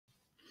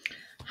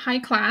Hi,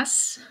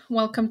 class.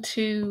 Welcome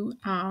to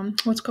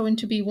what's going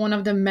to be one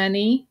of the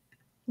many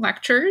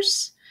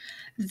lectures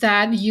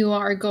that you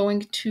are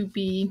going to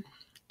be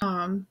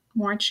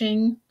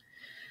watching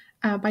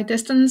by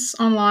distance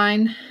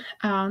online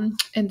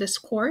in this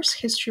course,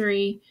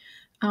 History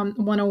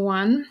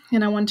 101.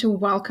 And I want to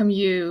welcome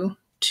you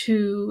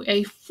to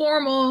a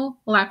formal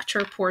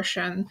lecture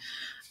portion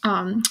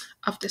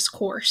of this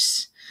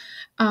course.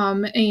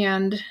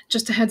 And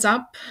just a heads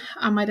up,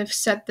 I might have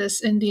said this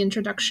in the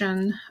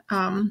introduction,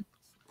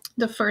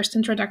 the first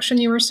introduction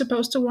you were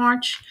supposed to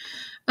watch.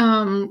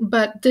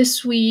 But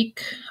this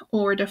week,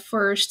 or the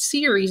first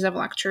series of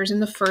lectures in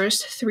the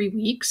first 3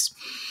 weeks,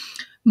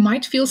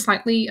 might feel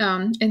slightly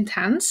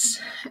intense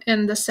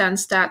in the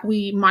sense that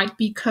we might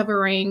be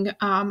covering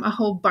a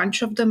whole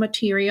bunch of the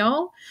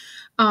material.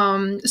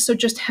 So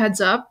just heads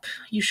up,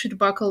 you should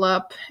buckle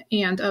up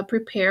and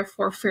prepare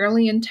for a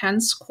fairly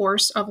intense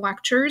course of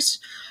lectures.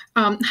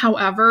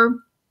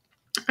 However,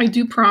 I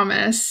do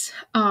promise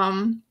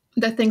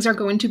that things are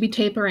going to be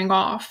tapering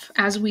off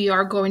as we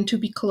are going to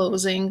be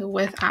closing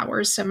with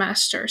our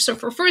semester. So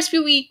for first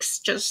few weeks,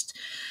 just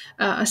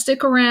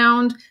stick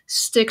around,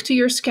 stick to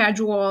your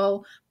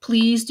schedule.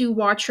 Please do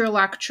watch your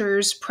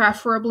lectures,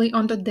 preferably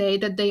on the day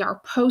that they are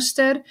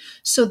posted,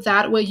 so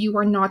that way you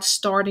are not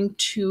starting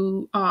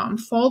to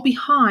fall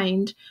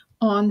behind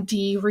on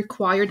the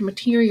required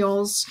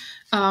materials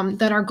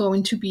that are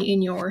going to be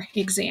in your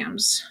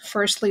exams.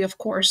 Firstly, of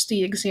course,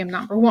 the exam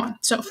number one.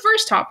 So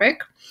first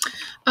topic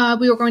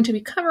we are going to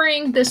be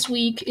covering this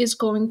week is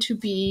going to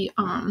be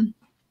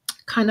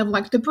kind of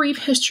like the brief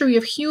history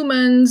of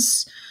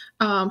humans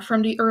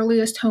from the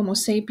earliest Homo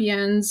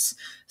sapiens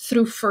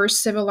through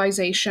first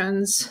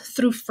civilizations,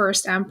 through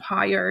first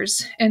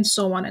empires, and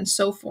so on and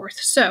so forth.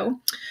 So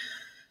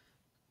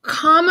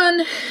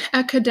common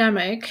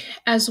academic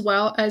as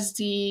well as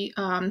the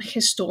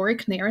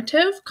historic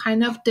narrative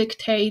kind of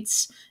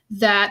dictates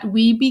that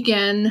we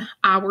begin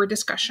our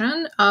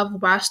discussion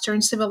of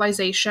Western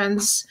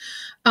civilizations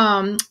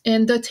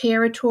in the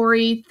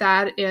territory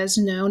that is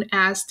known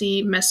as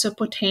the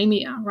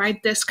Mesopotamia,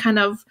 right? This kind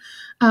of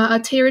a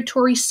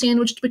territory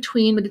sandwiched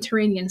between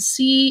Mediterranean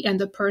Sea and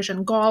the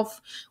Persian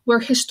Gulf, where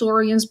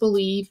historians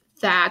believe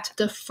that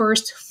the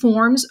first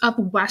forms of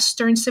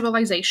Western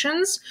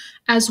civilizations,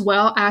 as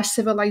well as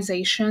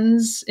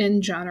civilizations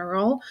in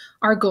general,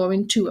 are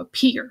going to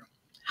appear.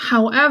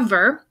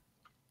 However,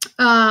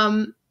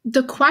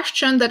 the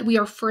question that we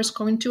are first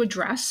going to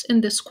address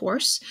in this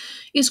course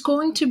is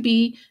going to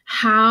be,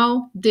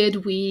 how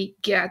did we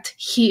get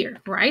here,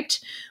 right?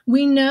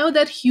 We know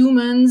that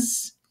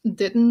humans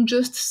didn't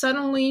just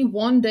suddenly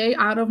one day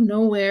out of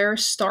nowhere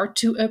start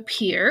to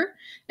appear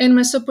in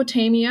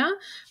Mesopotamia,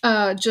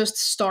 just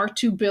start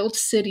to build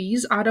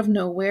cities out of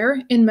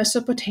nowhere in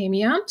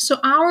Mesopotamia. So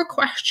our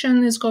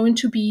question is going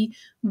to be,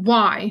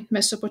 why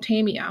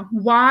Mesopotamia?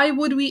 Why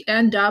would we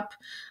end up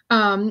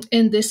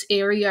in this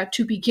area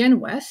to begin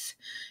with?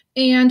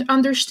 And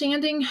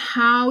understanding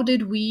how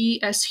did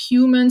we as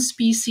human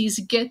species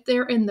get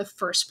there in the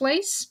first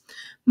place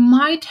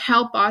might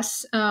help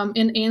us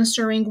in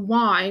answering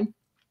why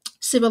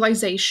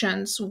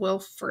civilizations will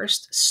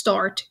first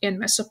start in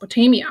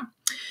Mesopotamia.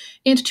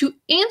 And to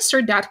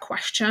answer that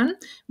question,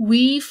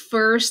 we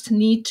first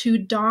need to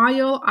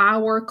dial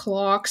our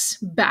clocks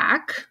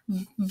back,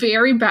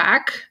 very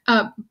back,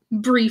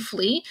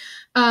 briefly,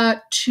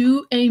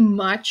 to a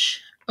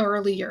much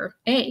earlier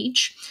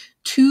age,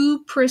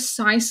 to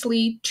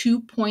precisely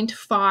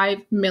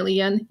 2.5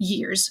 million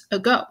years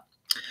ago.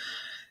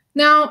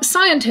 Now,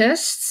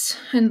 scientists,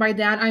 and by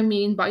that I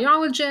mean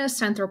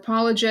biologists,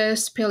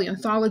 anthropologists,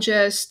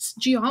 paleontologists,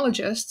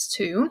 geologists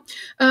too,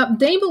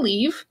 they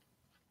believe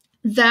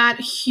that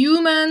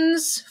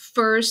humans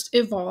first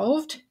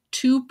evolved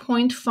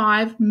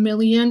 2.5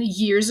 million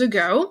years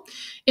ago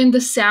in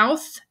the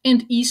South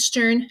and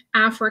Eastern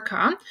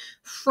Africa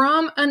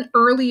from an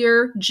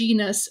earlier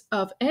genus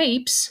of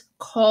apes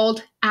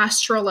called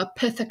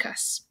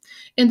Australopithecus.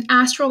 And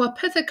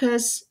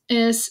Australopithecus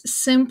is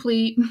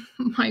simply,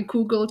 my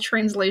Google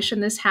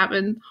translation is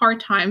having a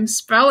hard time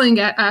spelling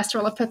it,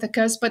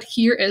 Australopithecus, but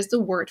here is the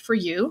word for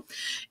you.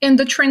 And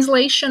the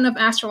translation of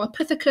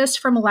Australopithecus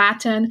from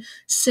Latin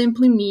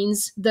simply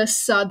means the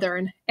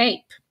southern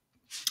ape.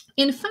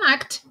 In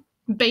fact,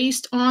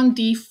 based on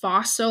the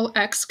fossil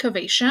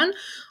excavation,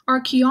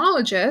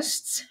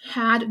 archaeologists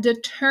had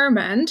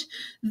determined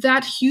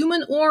that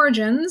human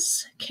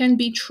origins can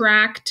be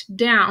tracked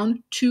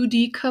down to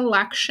the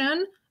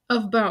collection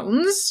of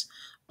bones,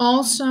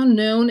 also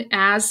known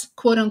as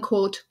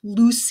quote-unquote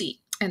Lucy.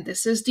 And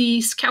this is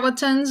the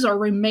skeletons or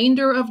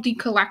remainder of the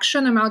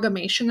collection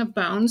amalgamation of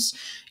bones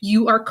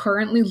you are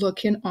currently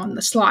looking on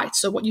the slide.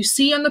 So what you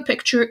see on the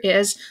picture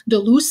is the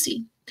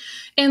Lucy.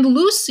 And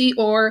Lucy,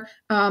 or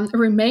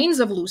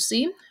remains of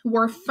Lucy,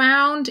 were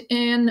found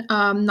in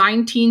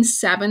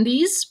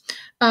 1970s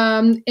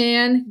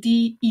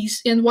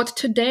in what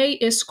today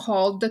is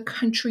called the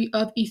country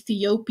of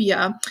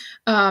Ethiopia,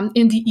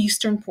 in the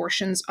eastern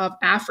portions of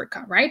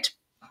Africa, right?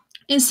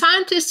 And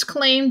scientists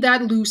claim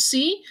that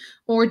Lucy,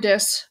 or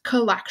this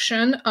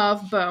collection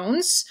of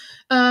bones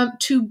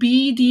to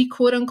be the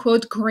quote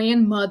unquote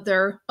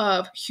grandmother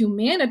of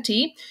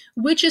humanity,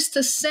 which is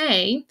to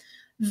say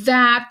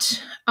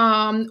that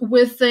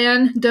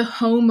within the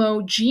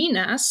Homo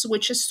genus,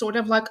 which is sort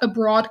of like a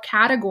broad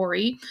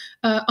category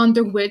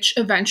under which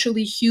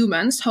eventually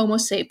humans, Homo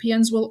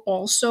sapiens, will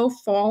also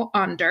fall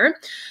under.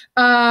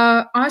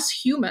 Us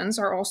humans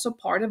are also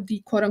part of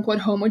the quote unquote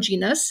Homo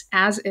genus,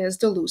 as is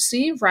the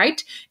Lucy,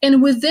 right?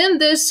 And within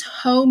this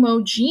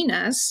Homo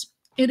genus,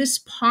 it is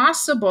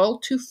possible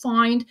to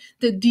find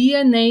the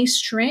DNA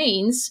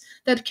strains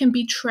that can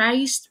be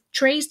traced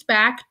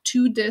back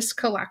to this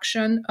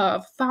collection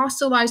of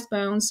fossilized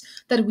bones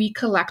that we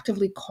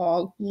collectively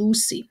call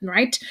Lucy,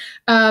 right?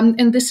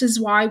 And this is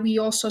why we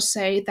also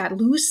say that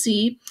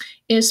Lucy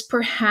is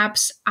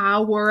perhaps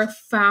our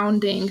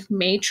founding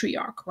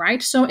matriarch,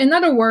 right? So, in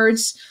other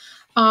words,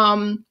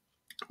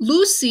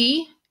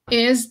 Lucy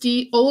is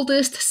the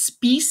oldest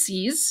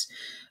species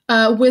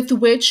with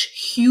which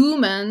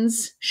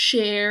humans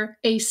share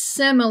a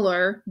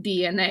similar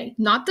DNA.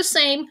 Not the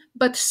same,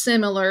 but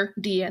similar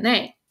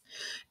DNA.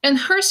 And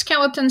her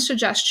skeleton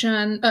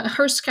structure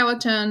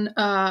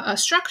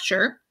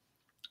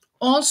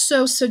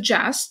also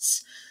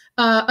suggests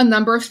a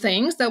number of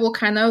things that will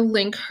kind of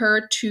link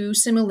her to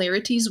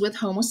similarities with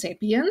Homo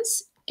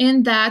sapiens,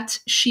 in that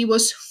she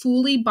was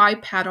fully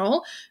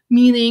bipedal,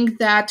 meaning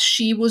that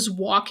she was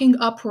walking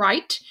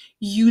upright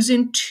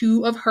using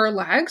two of her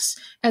legs,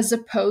 as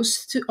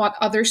opposed to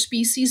other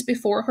species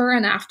before her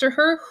and after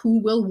her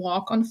who will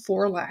walk on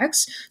four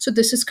legs. So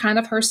this is kind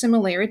of her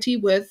similarity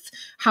with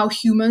how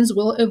humans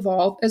will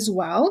evolve as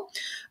well.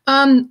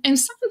 And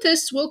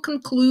scientists will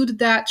conclude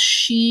that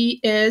she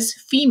is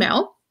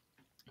female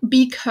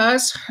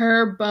because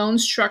her bone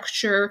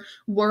structure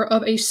were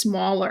of a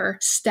smaller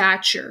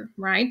stature,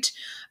 right?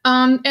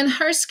 And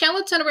her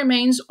skeleton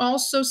remains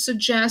also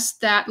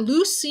suggest that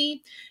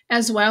Lucy,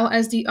 as well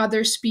as the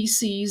other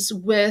species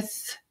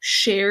with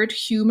shared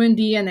human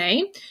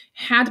DNA,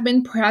 had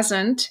been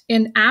present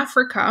in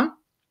Africa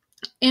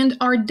and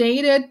are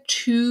dated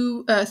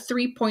to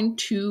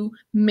 3.2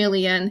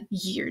 million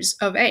years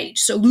of age.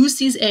 So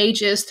Lucy's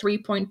age is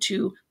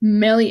 3.2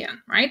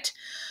 million, right?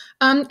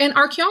 And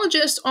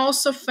archaeologists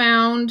also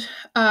found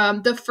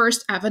the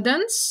first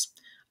evidence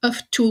of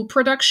tool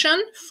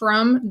production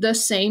from the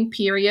same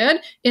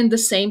period in the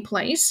same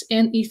place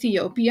in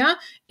Ethiopia,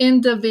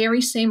 in the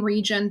very same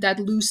region that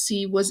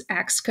Lucy was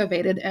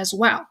excavated as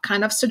well,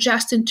 kind of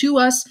suggesting to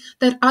us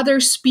that other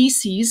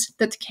species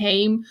that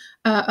came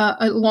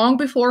long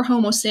before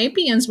Homo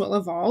sapiens will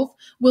evolve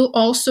will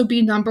also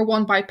be, number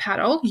one,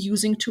 bipedal,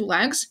 using two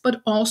legs,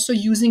 but also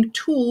using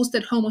tools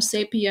that Homo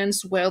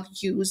sapiens will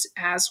use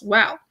as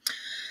well.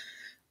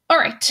 All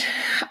right.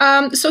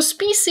 So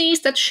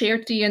species that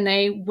shared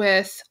DNA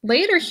with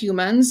later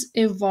humans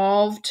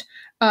evolved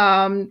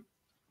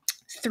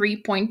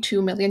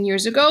 3.2 million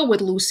years ago,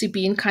 with Lucy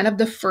being kind of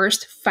the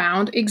first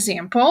found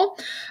example.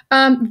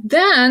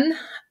 Then,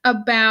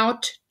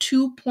 about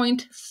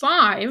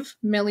 2.5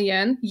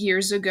 million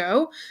years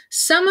ago,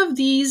 some of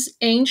these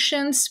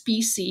ancient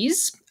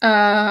species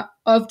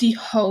of the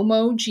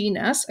Homo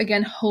genus,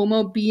 again,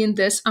 Homo being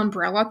this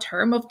umbrella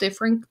term of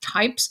different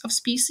types of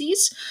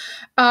species,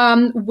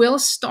 will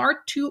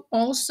start to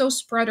also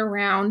spread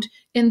around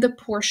in the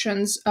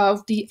portions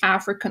of the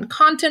African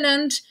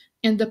continent,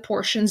 in the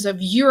portions of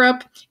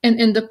Europe, and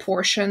in the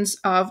portions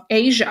of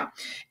Asia.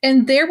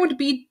 And there would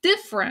be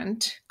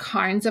different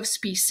kinds of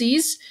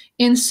species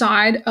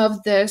inside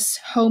of this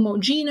Homo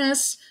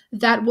genus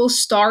that will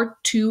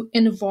start to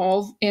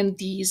evolve in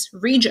these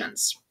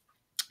regions.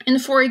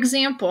 And for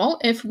example,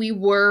 if we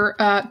were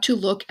to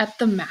look at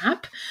the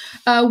map,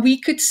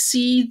 we could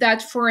see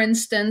that, for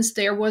instance,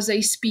 there was a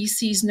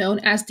species known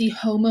as the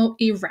Homo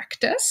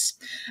erectus,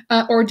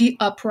 or the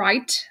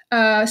upright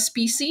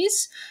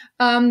species.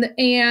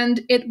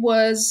 And it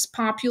was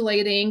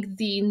populating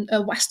the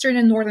western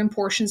and northern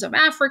portions of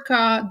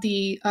Africa,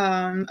 the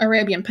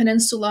Arabian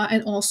Peninsula,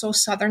 and also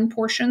southern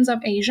portions of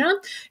Asia.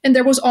 And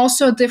there was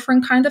also a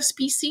different kind of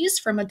species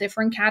from a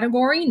different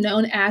category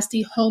known as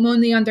the Homo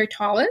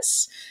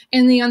neanderthalis.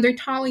 And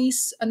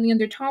Neanderthalis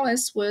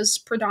was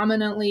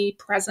predominantly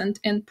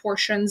present in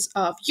portions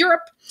of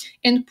Europe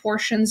and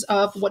portions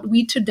of what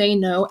we today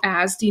know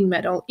as the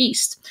Middle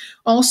East.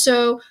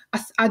 Also,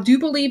 I do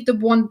believe the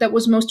one that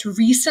was most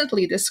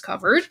recently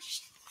discovered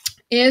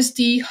is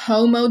the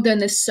Homo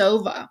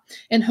denisova.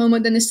 And Homo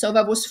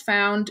denisova was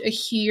found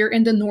here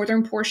in the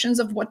northern portions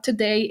of what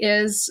today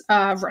is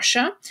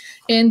Russia,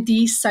 in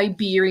the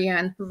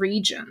Siberian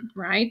region,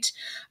 right?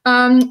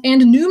 And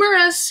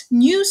numerous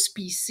new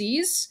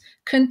species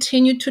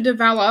continue to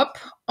develop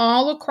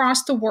all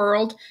across the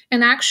world.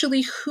 And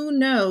actually, who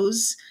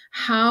knows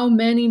how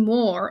many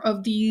more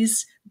of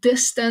these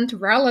distant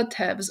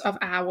relatives of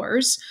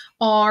ours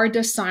are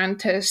the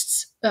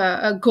scientists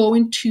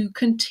going to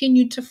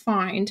continue to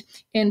find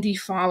in the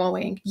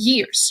following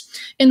years.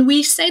 And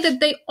we say that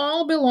they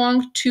all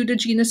belong to the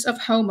genus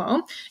of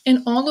Homo,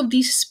 and all of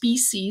these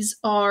species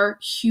are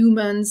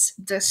humans'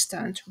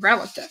 distant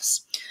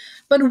relatives.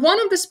 But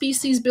one of the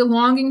species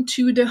belonging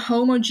to the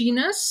Homo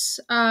genus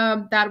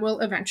that will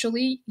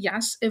eventually,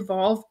 yes,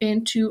 evolve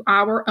into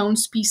our own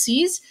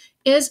species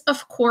is,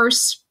 of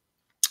course,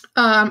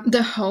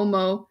 the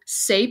Homo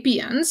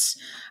sapiens,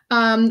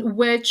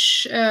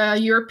 which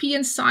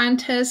European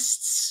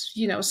scientists,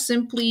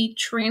 simply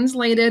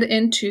translated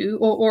into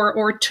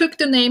or took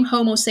the name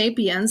Homo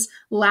sapiens,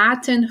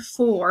 Latin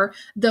for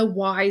the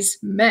wise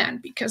men,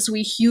 because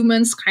we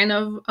humans kind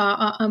of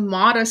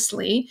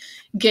modestly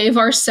gave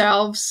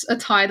ourselves a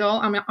title.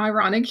 I mean,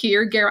 ironic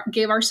here,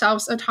 gave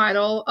ourselves a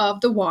title of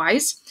the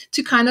wise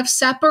to kind of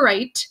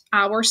separate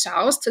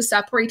ourselves, to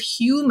separate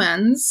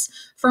humans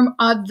from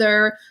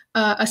other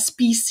a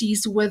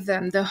species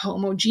within the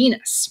Homo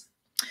genus.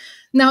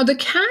 Now, the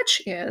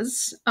catch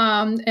is,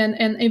 and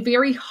a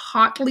very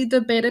hotly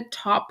debated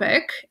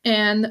topic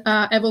in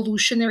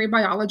evolutionary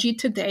biology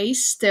today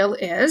still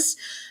is,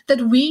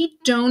 that we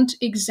don't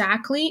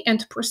exactly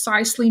and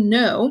precisely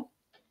know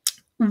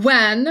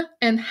when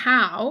and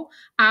how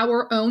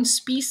our own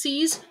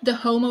species, the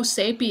Homo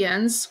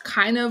sapiens,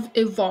 kind of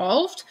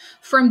evolved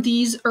from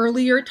these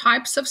earlier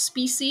types of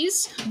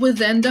species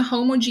within the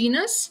Homo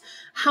genus.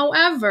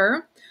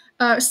 However,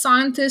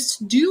 scientists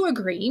do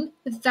agree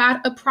that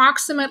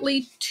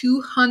approximately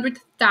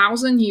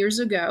 200,000 years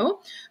ago,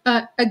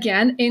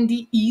 again in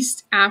the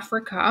East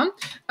Africa,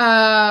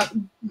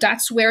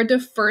 that's where the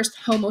first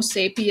Homo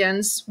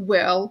sapiens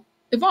will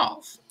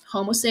evolve.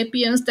 Homo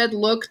sapiens that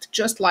looked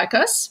just like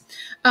us,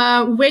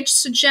 which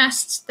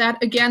suggests that,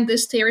 again,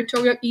 this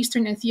territory of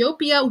Eastern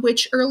Ethiopia,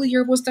 which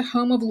earlier was the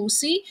home of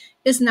Lucy,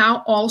 is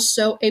now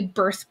also a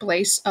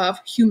birthplace of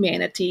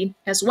humanity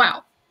as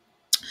well.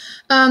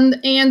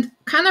 And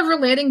kind of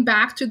relating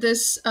back to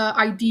this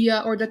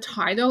idea or the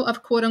title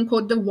of quote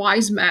unquote the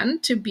wise men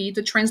to be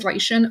the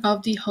translation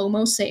of the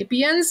Homo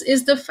sapiens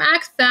is the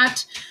fact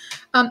that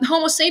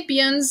Homo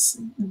sapiens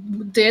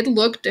did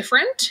look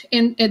different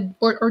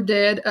or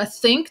did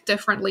think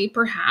differently,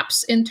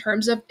 perhaps, in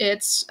terms of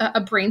its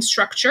brain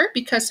structure,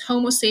 because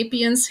Homo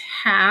sapiens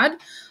had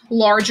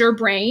larger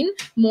brain,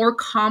 more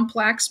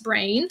complex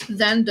brain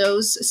than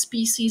those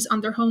species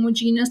under Homo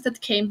genus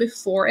that came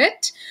before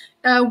it.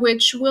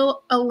 Which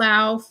will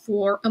allow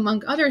for,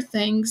 among other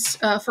things,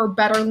 for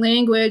better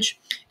language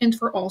and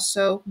for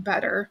also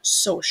better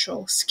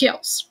social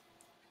skills.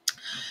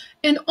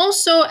 And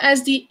also,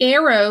 as the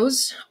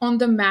arrows on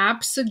the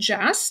map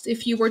suggest,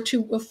 if you were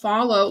to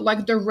follow,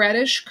 like the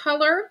reddish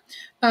color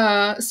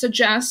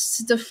suggests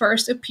the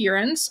first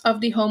appearance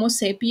of the Homo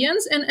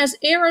sapiens. And as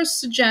arrows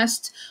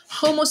suggest,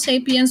 Homo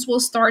sapiens will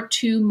start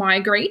to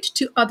migrate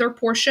to other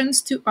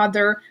portions, to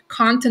other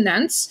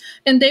continents,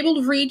 and they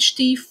will reach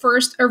the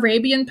first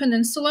Arabian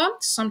Peninsula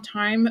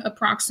sometime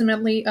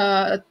approximately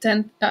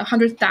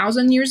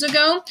 100,000 years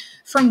ago,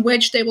 from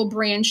which they will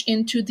branch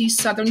into the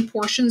southern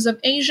portions of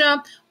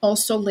Asia,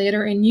 also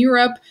later in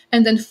Europe,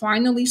 and then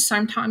finally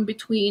sometime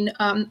between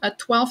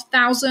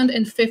 12,000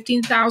 and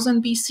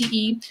 15,000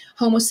 BCE,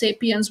 Homo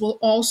sapiens will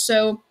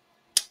also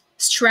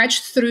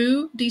stretch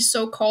through the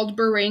so-called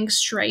Bering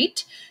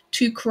Strait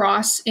to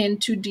cross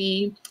into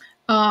the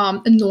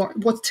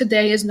what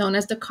today is known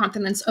as the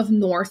continents of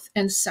North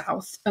and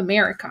South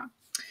America.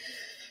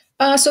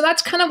 So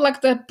that's kind of like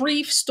the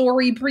brief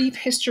story, brief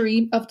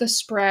history of the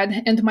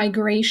spread and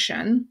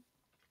migration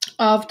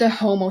of the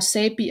Homo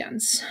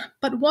sapiens.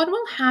 But what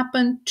will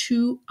happen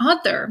to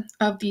other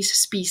of these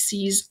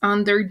species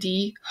under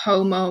the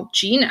Homo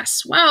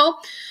genus?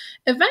 Well,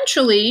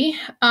 eventually,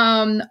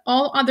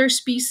 all other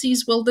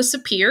species will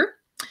disappear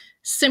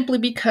simply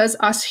because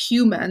us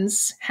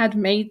humans had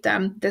made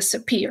them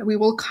disappear. We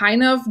will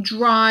kind of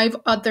drive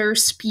other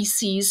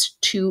species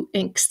to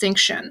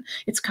extinction.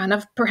 It's kind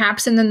of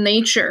perhaps in the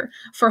nature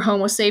for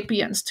Homo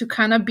sapiens to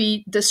kind of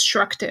be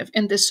destructive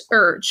in this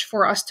urge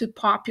for us to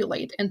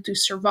populate and to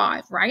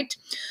survive, right?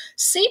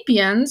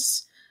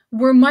 Sapiens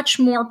were much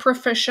more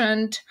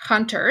proficient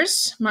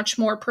hunters, much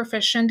more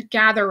proficient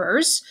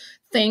gatherers,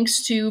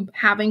 thanks to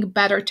having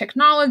better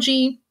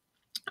technology,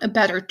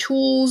 better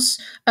tools,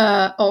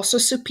 also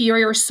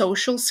superior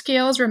social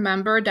skills.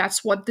 Remember,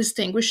 that's what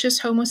distinguishes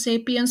Homo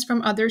sapiens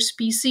from other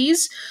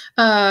species,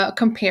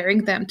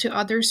 comparing them to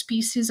other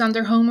species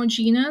under Homo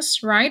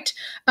genus, right?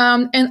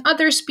 And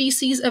other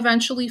species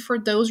eventually, for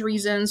those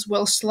reasons,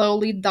 will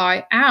slowly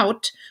die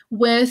out,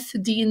 with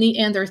the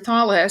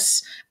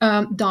Neanderthals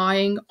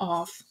dying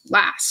off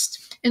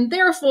last. And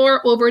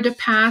therefore, over the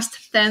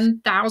past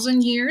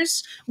 10,000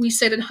 years, we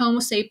say that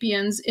Homo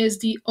sapiens is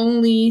the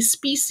only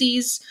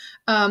species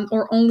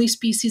or only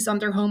species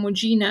under Homo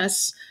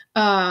genus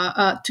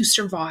to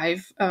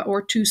survive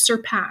or to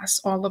surpass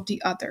all of the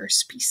other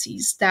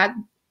species that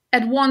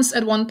at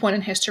one point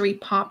in history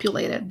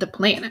populated the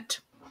planet.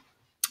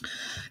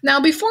 Now,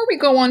 before we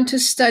go on to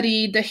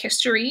study the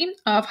history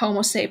of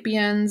Homo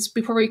sapiens,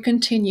 before we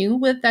continue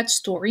with that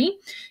story,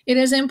 it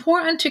is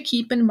important to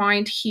keep in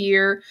mind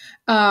here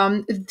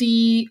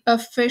the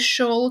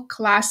official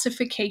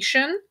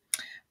classification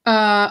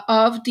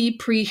of the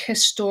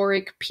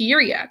prehistoric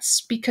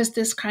periods, because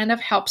this kind of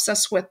helps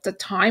us with the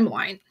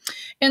timeline.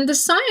 And the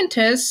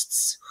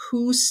scientists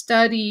who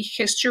study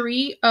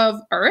history of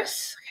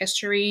Earth,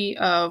 history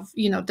of,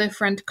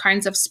 different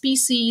kinds of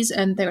species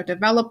and their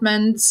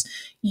developments,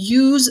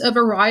 use a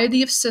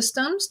variety of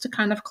systems to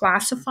kind of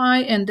classify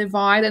and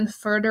divide and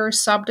further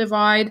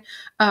subdivide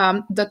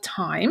the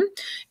time.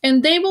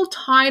 And they will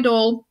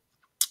title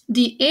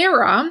the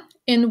era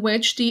in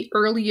which the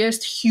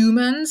earliest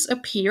humans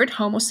appeared,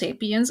 Homo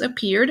sapiens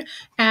appeared,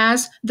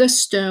 as the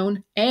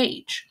Stone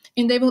Age.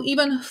 And they will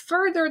even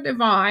further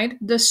divide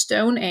the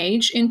Stone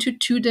Age into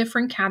two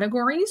different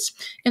categories,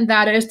 and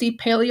that is the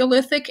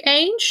Paleolithic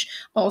Age,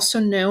 also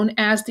known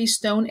as the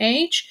Stone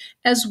Age,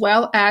 as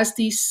well as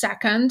the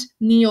Second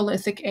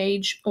Neolithic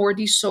Age, or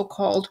the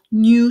so-called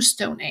New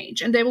Stone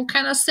Age. And they will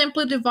kind of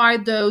simply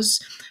divide those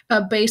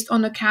based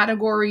on the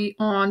category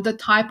on the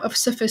type of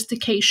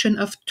sophistication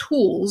of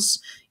tools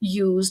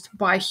used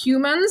by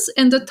humans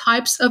and the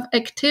types of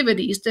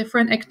activities,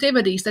 different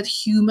activities that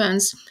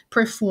humans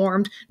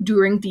performed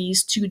during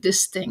these two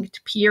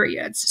distinct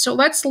periods. So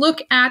let's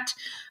look at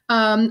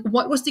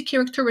what was the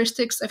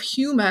characteristics of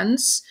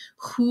humans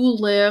who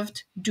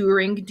lived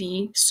during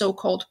the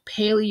so-called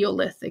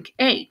Paleolithic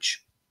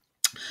Age.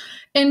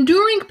 And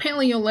during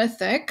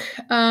Paleolithic,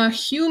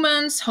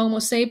 humans, Homo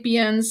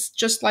sapiens,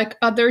 just like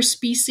other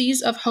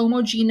species of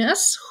Homo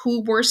genus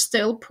who were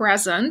still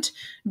present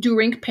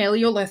during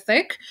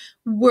Paleolithic,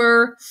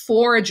 were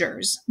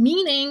foragers,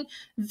 meaning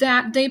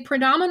that they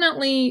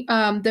predominantly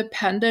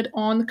depended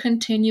on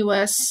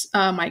continuous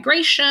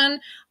migration,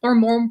 or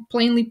more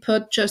plainly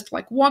put, just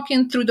like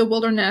walking through the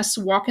wilderness,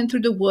 walking through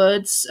the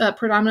woods,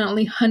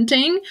 predominantly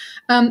hunting,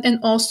 and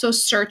also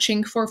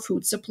searching for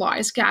food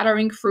supplies,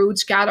 gathering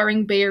fruits,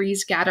 gathering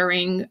berries,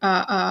 gathering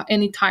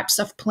any types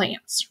of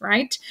plants,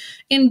 right?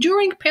 And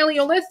during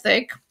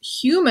Paleolithic,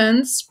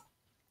 humans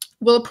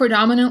will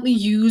predominantly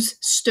use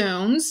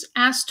stones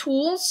as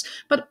tools,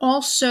 but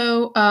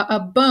also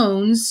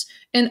bones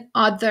and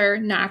other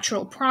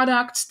natural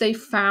products they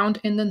found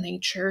in the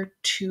nature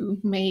to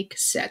make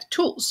said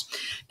tools.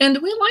 And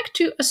we like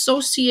to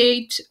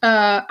associate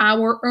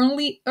our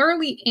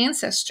early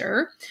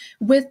ancestor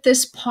with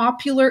this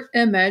popular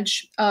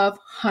image of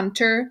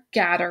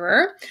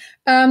hunter-gatherer.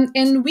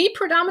 And we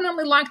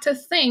predominantly like to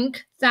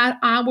think that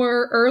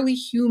our early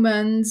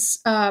humans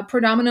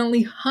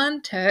predominantly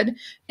hunted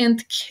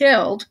and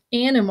killed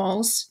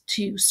animals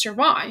to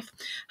survive.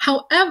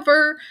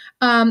 However,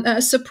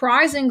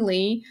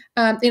 surprisingly,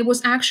 it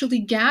was actually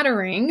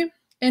gathering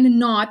and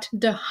not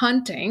the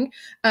hunting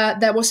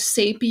that was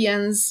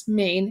sapiens'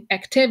 main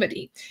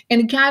activity.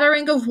 And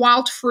gathering of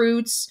wild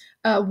fruits,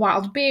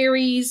 wild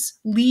berries,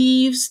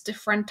 leaves,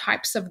 different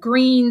types of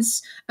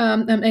greens,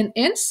 and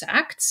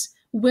insects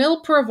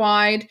will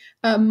provide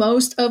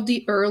most of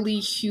the early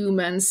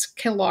humans'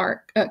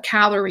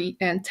 calorie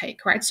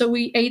intake, right? So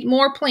we ate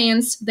more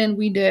plants than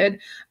we did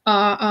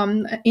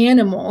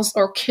animals,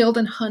 or killed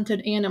and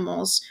hunted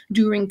animals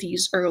during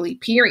these early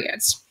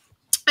periods.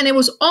 And it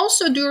was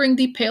also during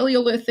the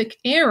Paleolithic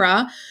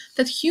era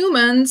that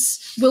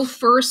humans will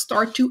first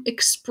start to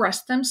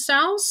express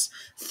themselves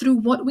through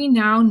what we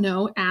now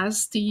know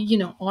as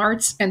the,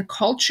 arts and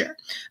culture.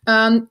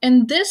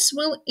 And this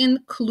will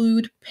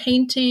include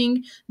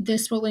painting,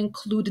 this will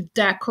include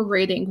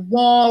decorating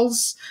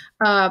walls,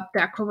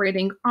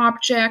 decorating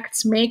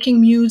objects,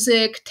 making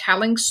music,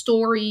 telling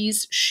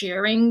stories,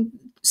 sharing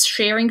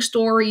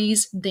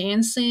stories,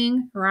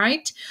 dancing,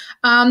 right?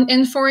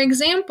 And for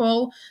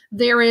example,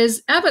 there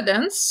is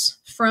evidence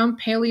from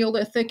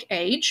Paleolithic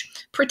age,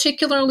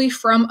 particularly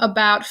from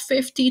about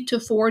 50 to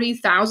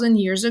 40,000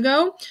 years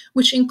ago,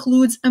 which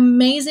includes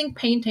amazing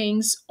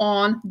paintings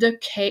on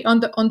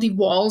the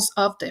walls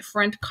of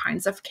different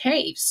kinds of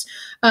caves,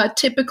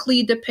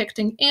 typically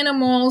depicting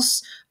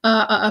animals,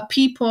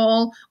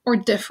 people, or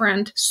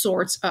different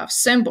sorts of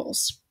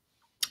symbols.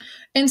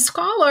 And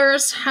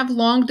scholars have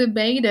long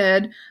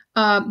debated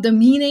the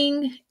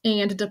meaning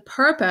and the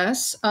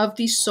purpose of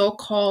these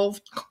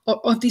so-called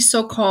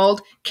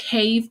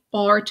cave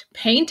art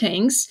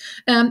paintings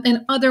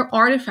and other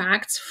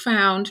artifacts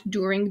found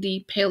during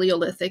the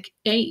Paleolithic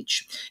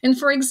age. And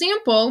for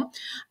example,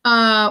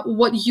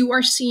 what you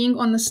are seeing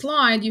on the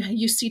slide,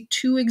 you see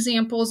two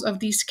examples of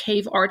these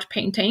cave art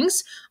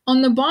paintings.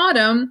 On the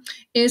bottom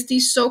is the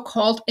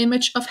so-called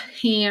image of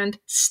hand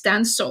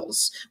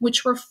stencils,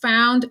 which were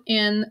found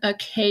in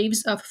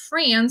caves of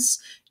France,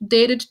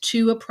 dated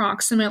to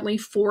approximately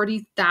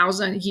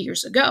 40,000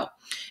 years ago.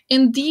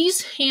 And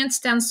these hand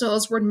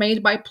stencils were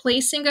made by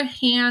placing a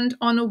hand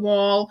on a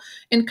wall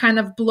and kind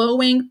of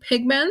blowing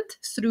pigment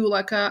through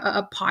like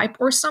a pipe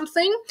or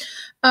something.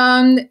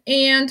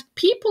 And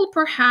people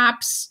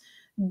perhaps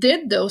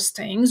did those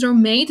things or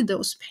made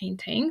those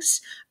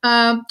paintings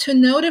to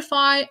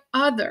notify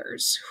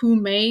others who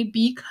may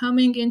be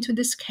coming into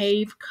this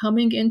cave,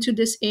 coming into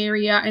this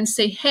area, and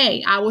say,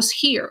 hey, I was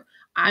here.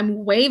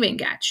 I'm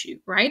waving at you,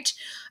 right?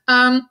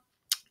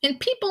 And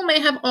people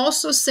may have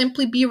also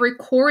simply be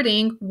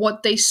recording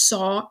what they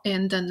saw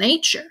in the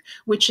nature,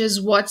 which is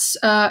what's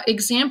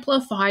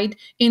exemplified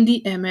in the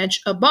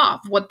image above,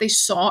 what they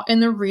saw in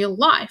the real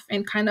life,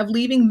 and kind of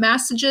leaving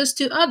messages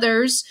to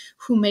others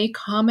who may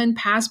come and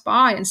pass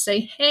by and say,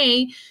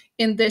 hey,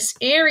 in this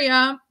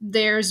area,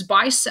 there's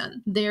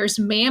bison, there's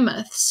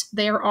mammoths,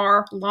 there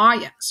are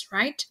lions,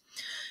 right?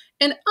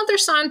 And other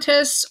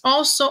scientists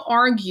also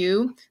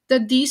argue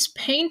that these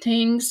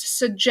paintings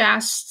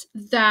suggest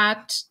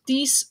that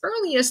these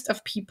earliest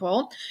of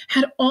people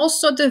had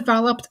also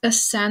developed a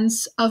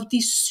sense of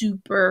the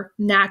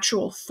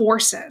supernatural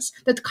forces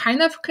that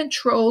kind of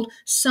controlled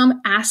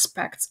some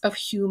aspects of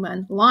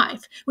human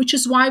life, which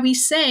is why we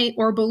say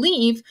or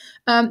believe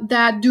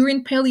that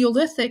during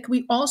Paleolithic,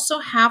 we also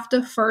have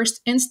the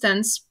first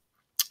instance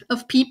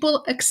of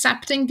people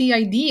accepting the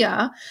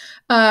idea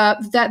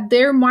that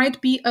there might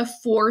be a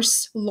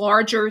force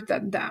larger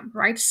than them,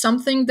 right?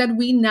 Something that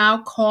we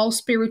now call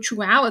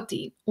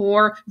spirituality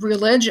or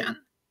religion.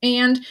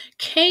 And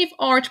cave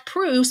art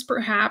proves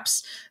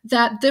perhaps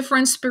that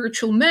different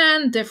spiritual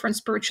men, different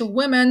spiritual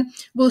women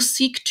will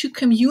seek to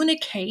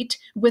communicate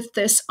with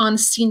this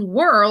unseen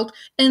world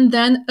and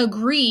then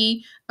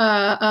agree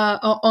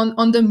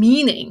on the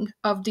meaning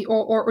of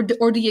or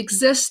the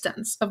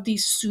existence of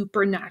these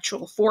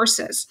supernatural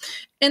forces.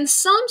 And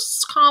some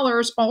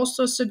scholars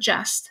also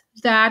suggest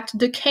that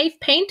the cave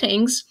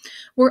paintings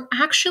were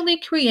actually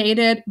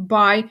created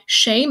by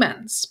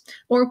shamans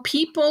or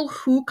people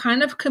who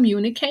kind of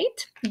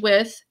communicate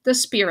with the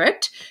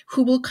spirit,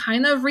 who will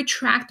kind of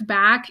retract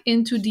back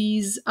into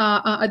these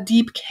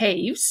deep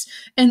caves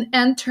and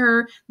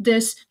enter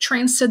this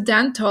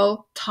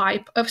transcendental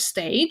type of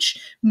stage,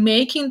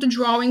 making the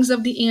drawings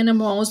of the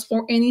animals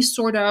or any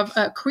sort of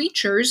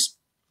creatures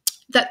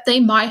that they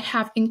might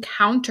have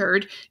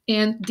encountered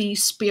in the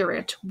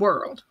spirit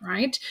world,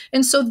 right?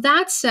 And so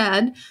that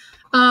said,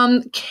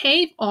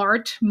 cave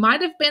art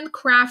might have been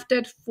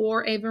crafted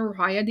for a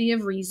variety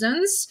of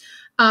reasons.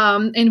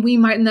 And we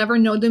might never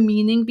know the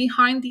meaning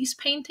behind these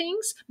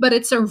paintings, but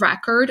it's a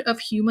record of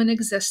human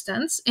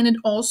existence. And it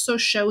also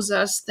shows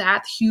us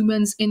that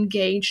humans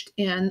engaged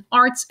in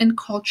arts and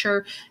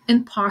culture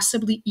and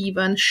possibly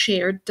even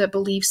shared the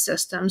belief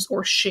systems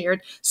or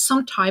shared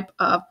some type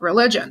of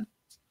religion.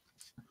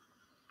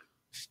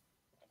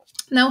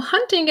 Now,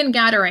 hunting and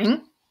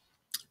gathering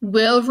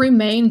will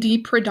remain the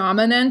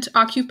predominant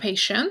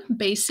occupation,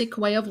 basic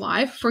way of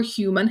life for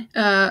human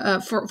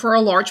for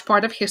a large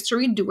part of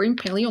history during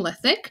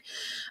Paleolithic,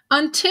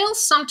 until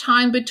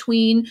sometime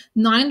between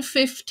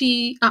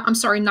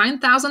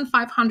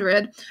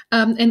 9,500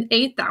 and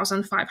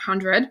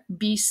 8,500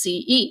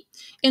 BCE.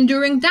 And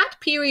during that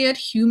period,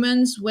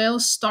 humans will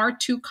start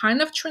to kind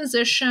of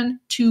transition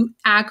to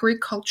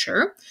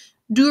agriculture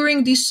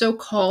during the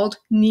so-called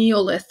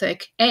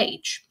Neolithic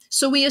age.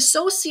 So we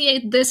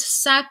associate this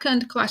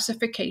second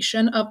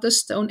classification of the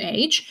Stone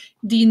Age,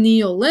 the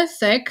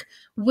Neolithic,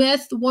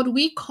 with what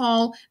we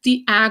call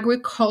the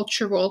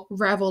agricultural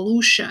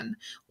revolution,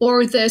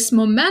 or this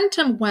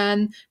momentum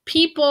when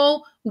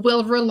people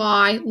will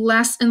rely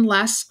less and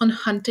less on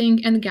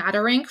hunting and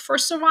gathering for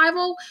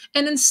survival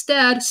and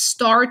instead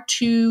start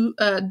to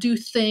do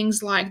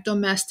things like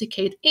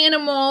domesticate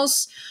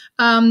animals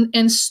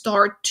and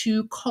start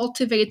to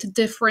cultivate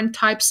different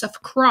types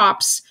of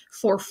crops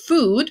for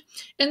food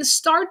and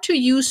start to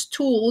use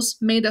tools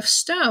made of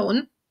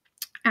stone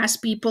as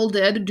people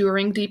did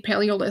during the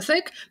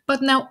Paleolithic,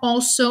 but now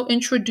also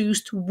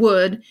introduced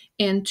wood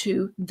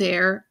into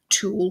their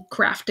tool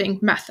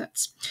crafting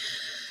methods.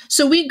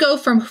 So we go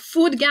from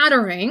food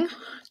gathering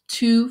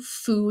to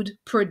food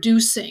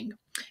producing.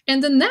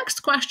 And the next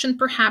question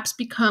perhaps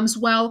becomes,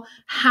 well,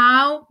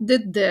 how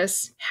did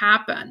this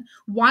happen?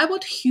 Why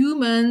would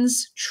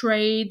humans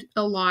trade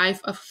a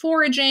life of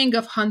foraging,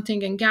 of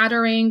hunting and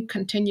gathering,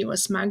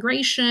 continuous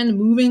migration,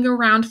 moving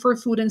around for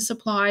food and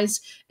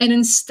supplies, and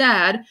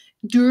instead,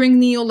 during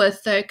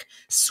Neolithic,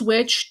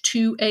 switch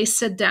to a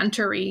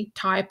sedentary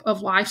type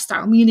of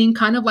lifestyle, meaning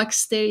kind of like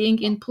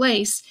staying in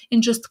place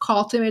and just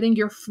cultivating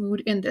your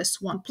food in this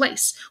one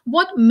place?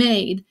 What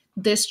made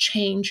this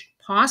change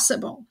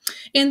possible?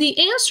 And the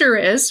answer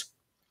is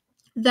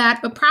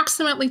that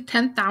approximately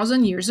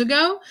 10,000 years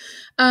ago,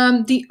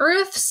 the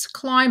Earth's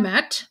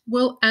climate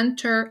will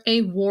enter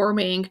a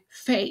warming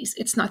phase.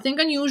 It's nothing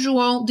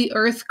unusual. The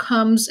Earth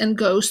comes and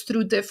goes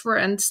through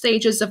different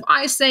stages of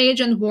ice age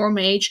and warm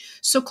age,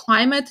 so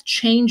climate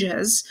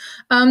changes.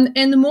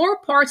 And more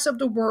parts of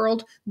the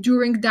world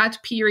during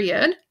that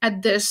period,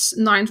 at this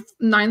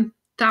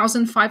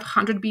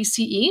 9,500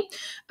 BCE,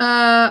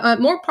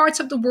 more parts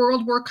of the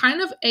world were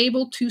kind of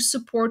able to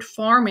support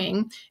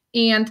farming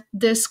and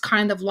this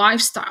kind of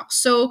lifestyle.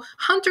 So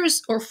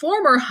hunters or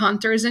former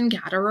hunters and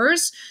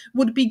gatherers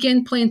would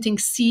begin planting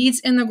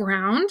seeds in the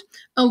ground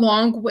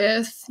along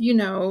with,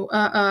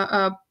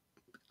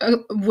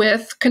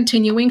 with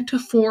continuing to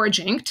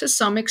foraging to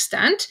some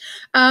extent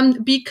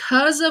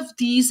because of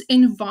these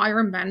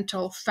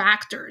environmental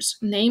factors,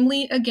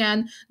 namely,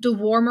 again, the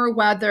warmer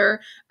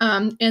weather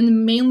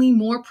and mainly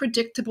more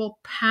predictable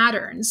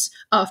patterns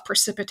of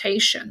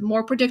precipitation,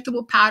 more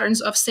predictable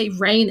patterns of, say,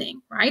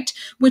 raining, right?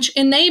 Which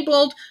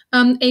enabled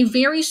a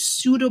very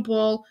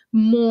suitable,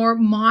 more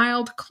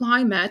mild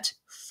climate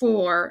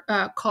for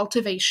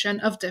cultivation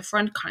of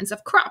different kinds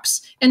of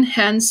crops, and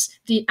hence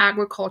the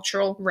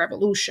agricultural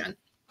revolution.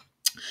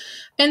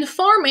 In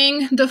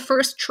farming, the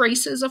first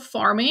traces of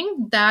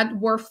farming that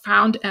were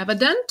found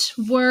evident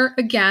were,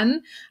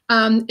 again,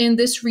 in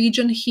this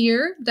region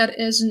here that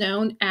is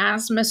known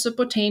as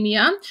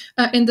Mesopotamia,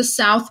 in the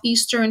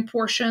southeastern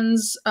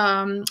portions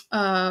of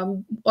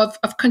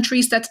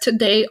countries that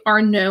today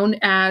are known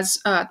as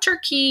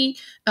Turkey,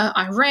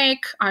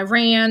 Iraq,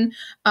 Iran,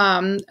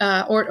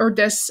 or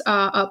this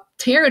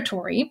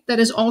territory that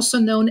is also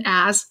known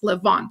as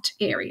Levant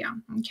area.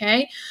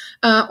 Okay,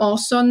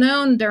 also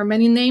known, there are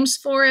many names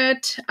for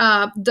it,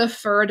 the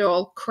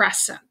Fertile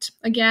Crescent.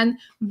 Again,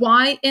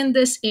 why in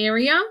this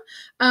area?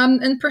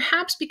 And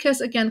perhaps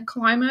because, again,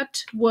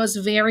 climate was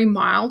very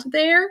mild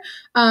there,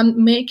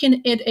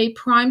 making it a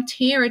prime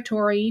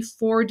territory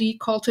for the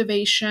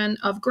cultivation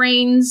of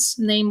grains,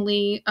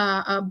 namely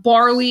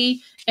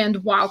barley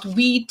and wild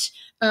wheat.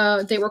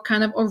 They were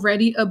kind of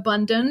already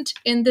abundant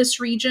in this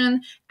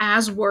region,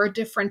 as were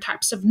different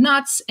types of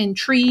nuts and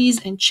trees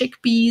and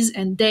chickpeas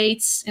and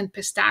dates and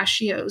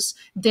pistachios,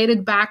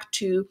 dated back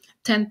to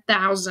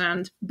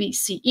 10,000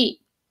 BCE.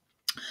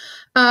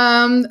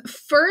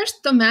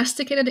 First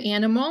domesticated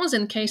animals,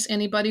 in case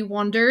anybody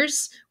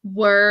wonders,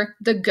 were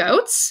the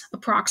goats,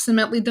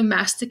 approximately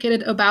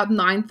domesticated about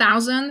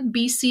 9,000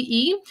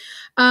 BCE.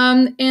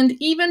 And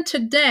even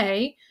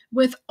today,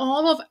 with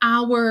all of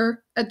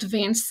our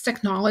advanced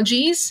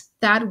technologies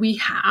that we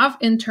have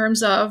in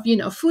terms of,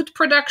 food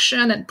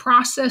production and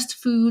processed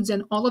foods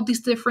and all of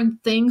these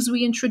different things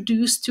we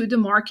introduce to the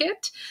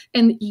market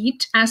and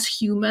eat as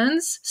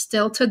humans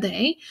still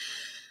today,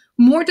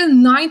 more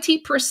than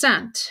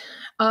 90%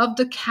 of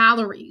the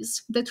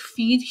calories that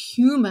feed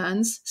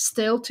humans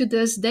still to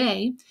this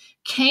day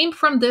came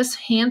from this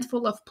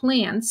handful of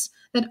plants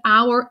that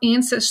our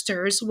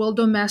ancestors will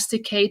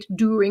domesticate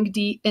during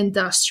the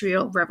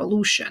Industrial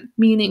Revolution,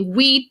 meaning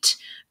wheat,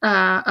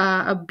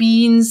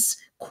 beans,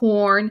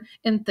 corn,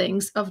 and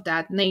things of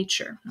that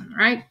nature. All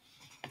right.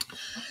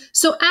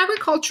 So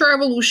agricultural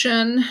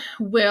evolution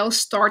will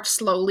start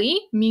slowly,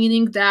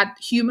 meaning that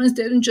humans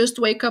didn't just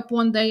wake up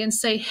one day and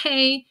say,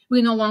 hey,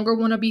 we no longer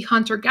want to be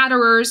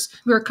hunter-gatherers.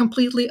 We're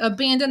completely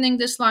abandoning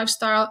this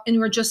lifestyle, and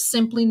we're just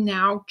simply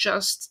now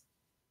just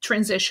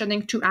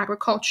transitioning to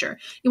agriculture.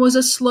 It was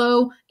a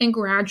slow and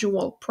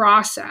gradual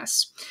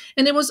process.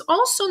 And it was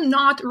also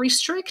not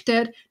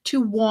restricted to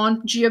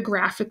one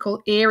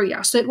geographical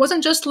area. So it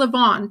wasn't just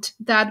Levant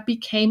that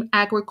became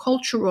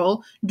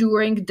agricultural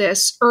during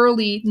this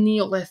early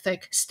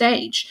Neolithic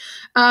stage.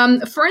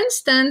 For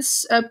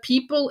instance,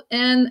 people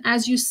in,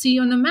 as you see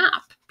on the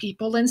map,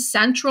 people in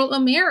Central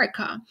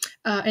America,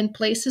 in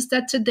places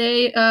that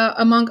today,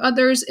 among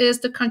others, is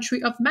the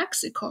country of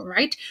Mexico,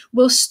 right,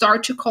 will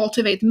start to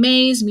cultivate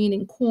maize,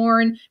 meaning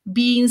corn,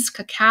 beans,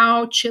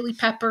 cacao, chili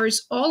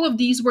peppers. All of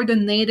these were the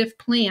native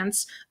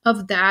plants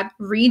of that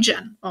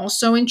region.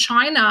 Also in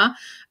China,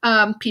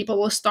 people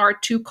will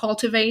start to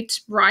cultivate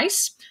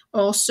rice.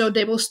 Also,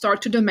 they will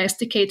start to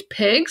domesticate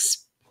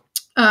pigs,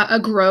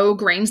 grow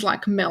grains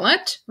like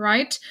millet,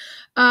 right?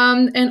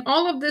 And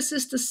all of this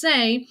is to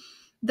say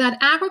that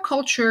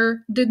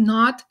agriculture did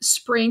not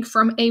spring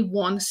from a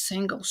one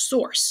single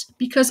source,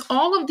 because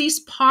all of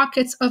these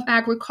pockets of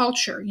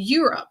agriculture,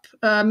 Europe,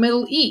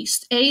 Middle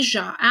East,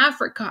 Asia,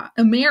 Africa,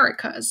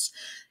 Americas,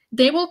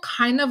 they will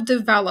kind of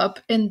develop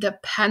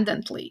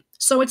independently.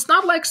 So it's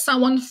not like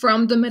someone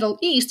from the Middle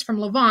East, from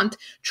Levant,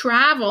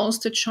 travels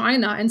to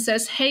China and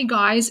says, hey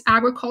guys,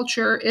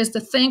 agriculture is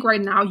the thing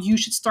right now, you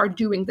should start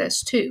doing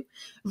this too.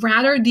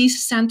 Rather,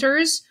 these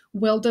centers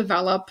will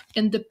develop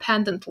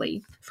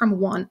independently from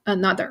one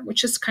another,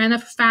 which is kind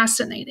of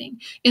fascinating.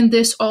 And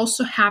this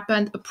also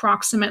happened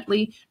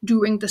approximately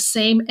during the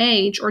same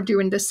age or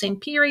during the same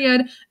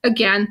period,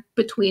 again,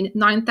 between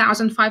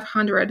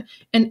 9,500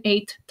 and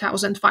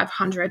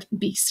 8,500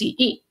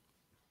 BCE.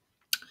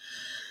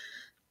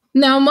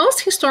 Now,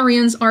 most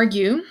historians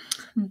argue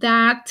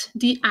that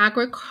the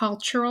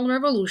agricultural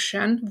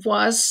revolution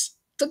was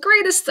the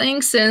greatest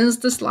thing since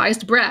the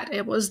sliced bread.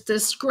 It was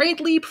this great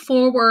leap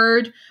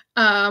forward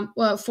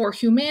for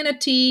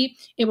humanity.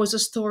 It was a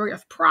story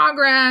of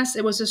progress.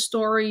 It was a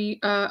story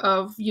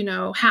of,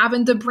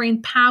 having the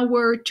brain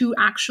power to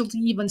actually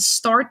even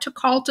start to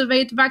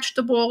cultivate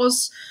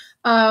vegetables.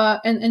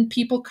 And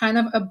people kind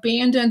of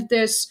abandoned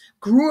this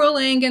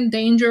grueling and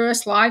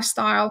dangerous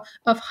lifestyle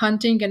of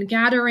hunting and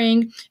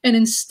gathering. And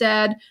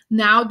instead,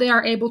 now they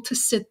are able to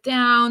sit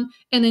down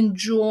and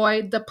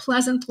enjoy the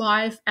pleasant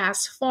life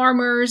as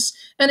farmers.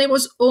 And it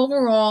was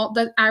overall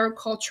that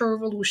agricultural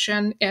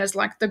revolution is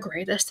like the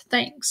greatest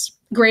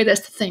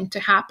thing to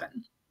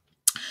happen.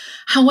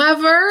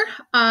 However,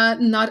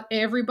 not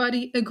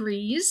everybody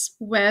agrees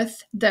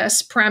with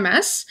this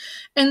premise,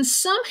 and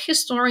some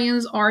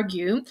historians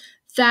argue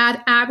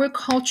that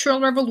agricultural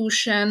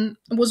revolution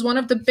was one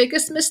of the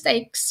biggest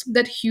mistakes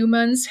that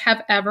humans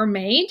have ever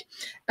made,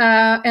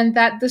 and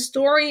that the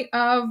story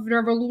of the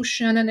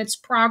revolution and its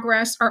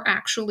progress are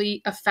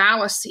actually a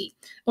fallacy,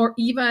 or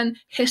even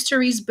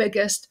history's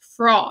biggest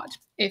fraud,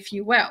 if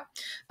you will.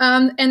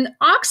 An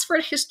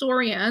Oxford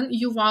historian,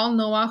 Yuval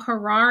Noah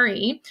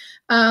Harari,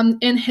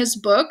 in his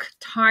book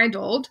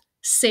titled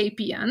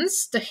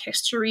Sapiens, The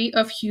History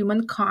of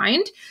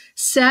Humankind,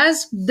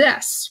 says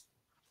this.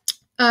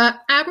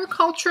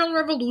 Agricultural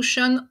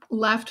revolution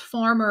left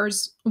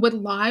farmers with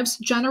lives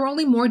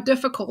generally more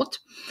difficult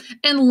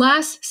and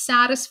less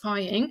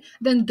satisfying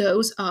than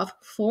those of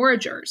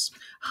foragers.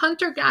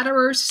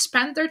 Hunter-gatherers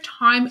spent their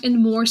time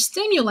in more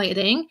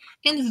stimulating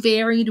and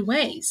varied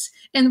ways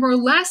and were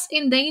less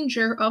in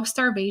danger of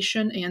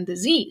starvation and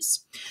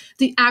disease.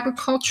 The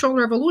agricultural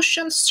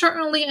revolution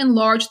certainly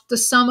enlarged the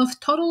sum of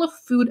total of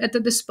food at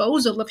the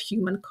disposal of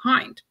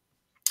humankind.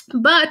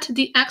 But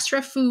the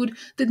extra food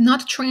did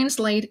not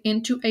translate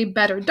into a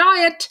better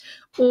diet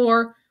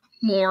or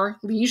more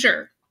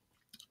leisure.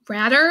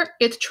 Rather,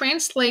 it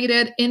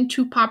translated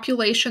into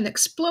population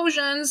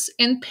explosions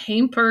and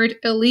pampered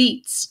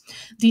elites.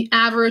 The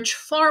average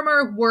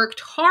farmer worked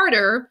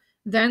harder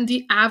than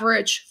the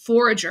average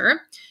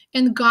forager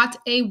and got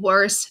a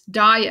worse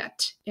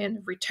diet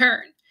in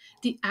return.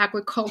 The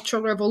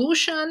agricultural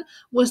revolution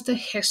was the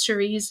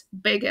history's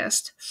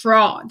biggest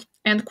fraud.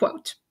 End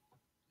quote.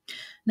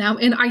 Now,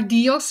 in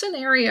ideal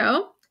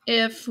scenario,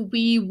 if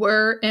we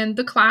were in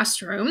the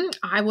classroom,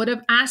 I would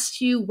have asked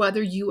you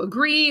whether you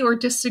agree or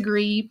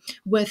disagree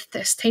with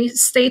this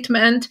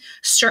statement.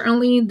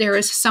 Certainly, there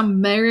is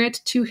some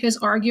merit to his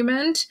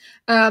argument,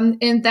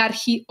 in that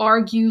he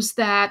argues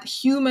that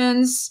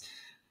humans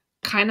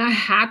kind of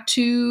had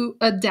to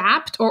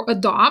adapt or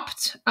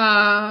adopt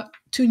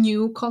to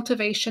new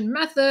cultivation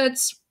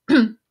methods.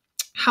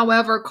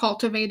 However,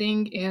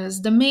 cultivating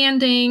is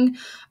demanding.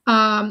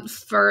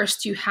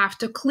 First, you have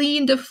to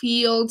clean the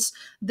fields,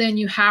 then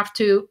you have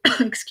to,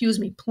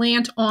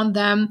 plant on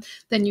them,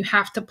 then you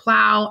have to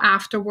plow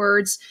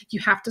afterwards. You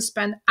have to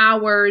spend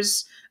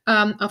hours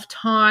of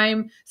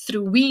time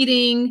through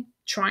weeding,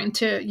 trying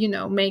to,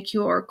 make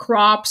your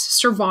crops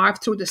survive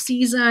through the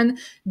season.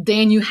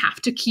 Then you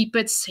have to keep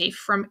it safe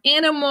from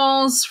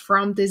animals,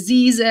 from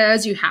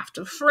diseases. You have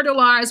to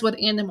fertilize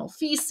with animal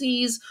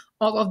feces.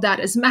 All of that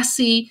is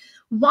messy.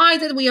 Why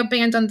did we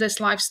abandon this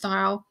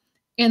lifestyle?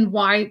 And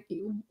why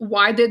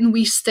didn't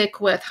we stick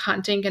with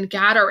hunting and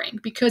gathering?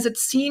 Because it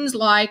seems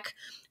like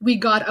we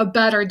got a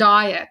better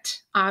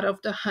diet out of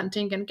the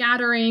hunting and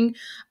gathering.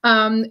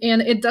 And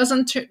it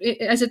doesn't,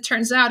 as it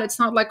turns out, it's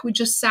not like we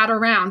just sat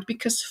around,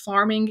 because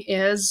farming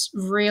is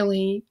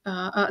really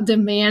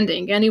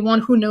demanding.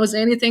 Anyone who knows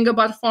anything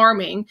about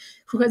farming,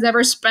 who has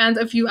ever spent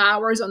a few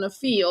hours on a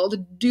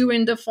field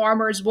doing the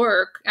farmer's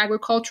work,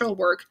 agricultural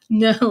work,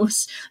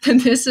 knows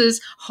that this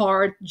is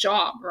hard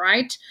job,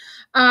 right?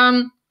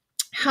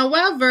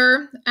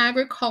 However,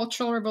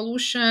 agricultural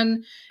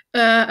revolution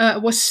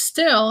was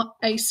still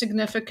a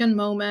significant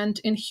moment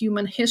in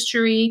human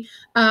history,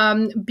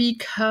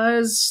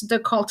 because the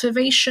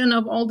cultivation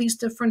of all these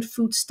different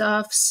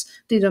foodstuffs,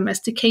 the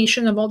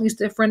domestication of all these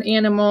different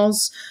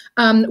animals,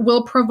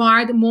 will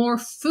provide more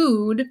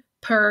food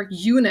per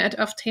unit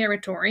of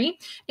territory,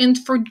 and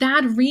for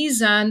that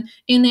reason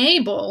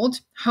enabled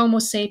Homo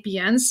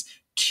sapiens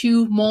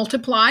to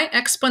multiply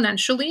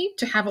exponentially,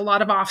 to have a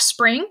lot of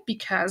offspring,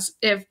 because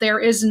if there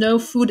is no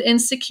food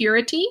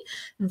insecurity,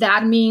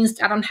 that means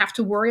I don't have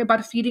to worry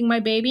about feeding my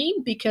baby,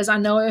 because I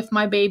know if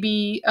my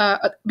baby,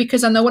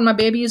 because I know when my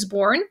baby is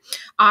born,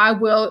 I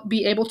will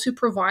be able to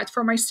provide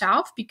for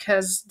myself,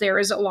 because there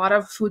is a lot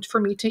of food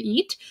for me to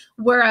eat.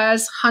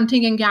 Whereas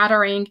hunting and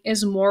gathering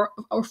is more,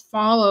 or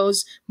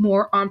follows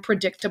more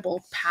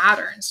unpredictable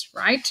patterns,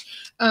 right?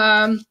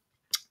 And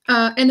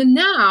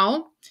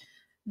now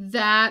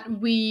that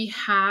we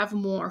have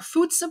more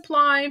food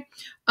supply,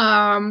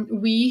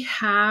 we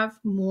have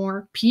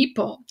more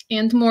people.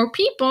 And more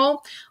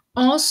people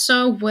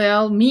also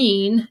will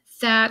mean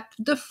that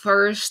the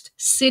first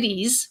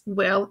cities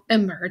will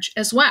emerge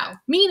as well,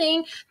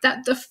 meaning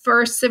that the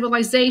first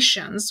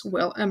civilizations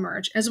will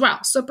emerge as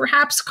well. So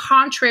perhaps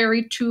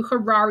contrary to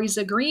Harari's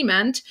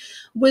agreement,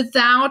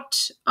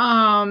 without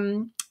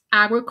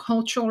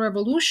agricultural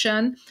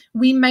revolution,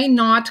 we may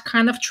not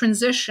kind of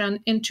transition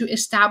into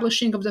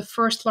establishing of the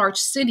first large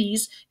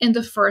cities and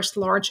the first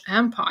large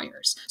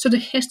empires. So the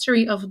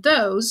history of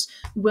those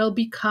will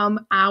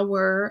become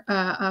our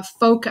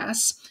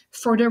focus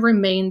for the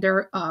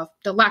remainder of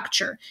the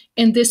lecture.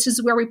 And this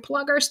is where we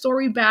plug our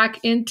story back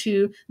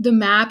into the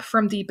map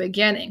from the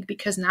beginning,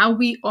 because now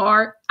we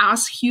are,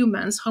 as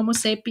humans, Homo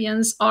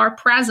sapiens, are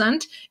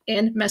present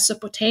in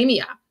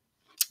Mesopotamia.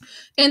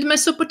 And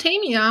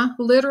Mesopotamia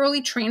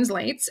literally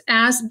translates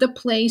as the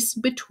place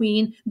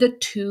between the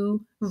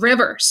two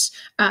rivers,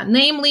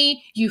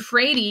 namely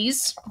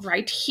Euphrates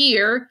right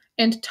here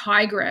and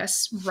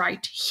Tigris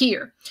right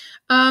here.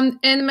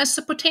 In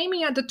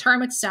Mesopotamia, the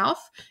term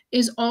itself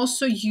is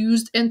also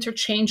used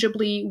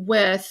interchangeably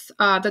with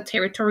the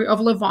territory of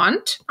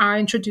Levant. I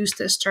introduced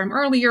this term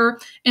earlier,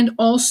 and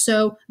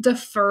also the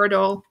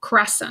Fertile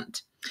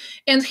Crescent.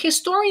 And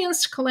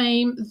historians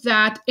claim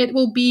that it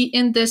will be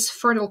in this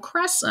Fertile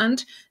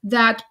Crescent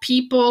that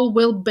people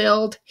will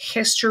build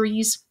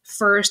history's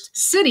first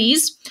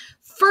cities,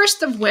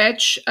 first of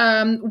which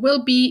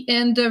will be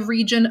in the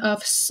region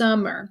of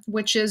Sumer,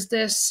 which is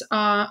this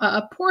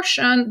a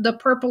portion, the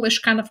purplish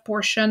kind of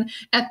portion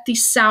at the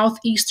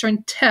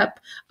southeastern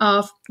tip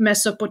of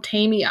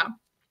Mesopotamia.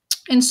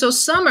 And so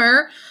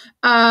Sumer,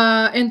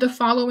 in the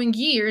following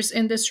years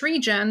in this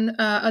region,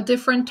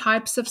 different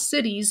types of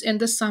cities in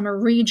the Sumer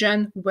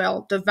region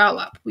will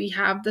develop. We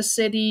have the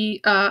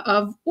city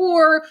of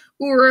Ur,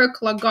 Uruk,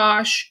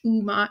 Lagash,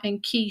 Umma,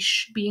 and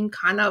Kish being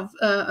kind of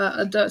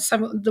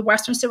the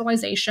Western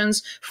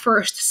civilization's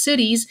first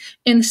cities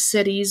and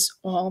cities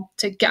all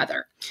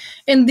together.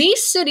 And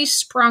these cities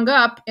sprung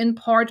up in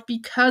part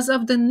because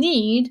of the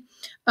need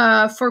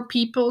for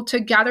people to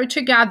gather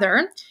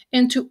together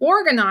and to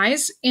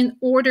organize in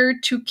order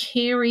to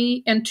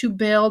carry and to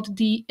build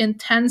the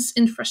intense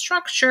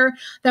infrastructure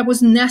that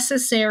was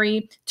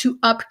necessary to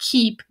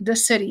upkeep the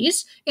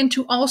cities and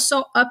to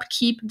also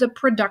upkeep the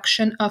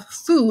production of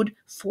food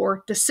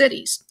for the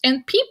cities.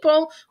 And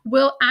people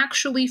will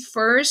actually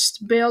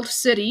first build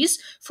cities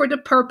for the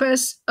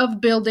purpose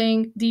of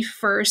building the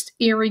first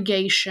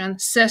irrigation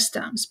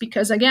systems,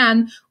 because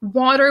again,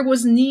 water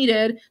was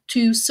needed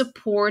to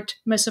support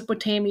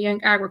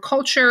Mesopotamian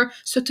agriculture,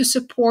 so to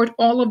support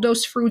all of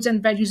those fruits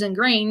and veggies and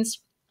grains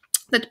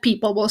that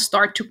people will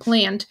start to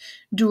plant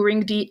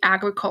during the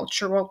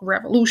agricultural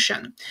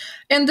revolution.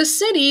 And the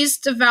cities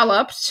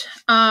developed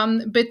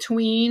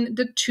between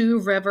the two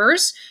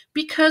rivers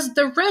because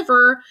the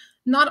river,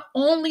 not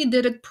only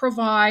did it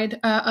provide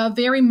a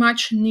very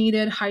much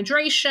needed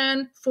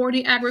hydration for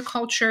the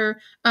agriculture,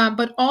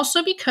 but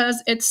also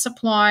because it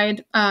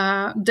supplied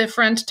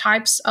different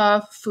types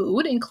of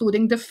food,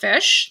 including the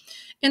fish,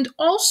 and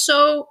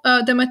also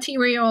the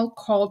material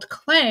called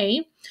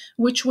clay,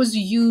 which was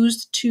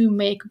used to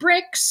make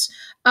bricks,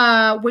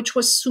 which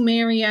was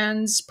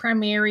Sumerians'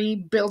 primary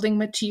building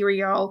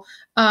material.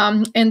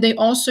 And they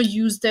also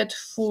used it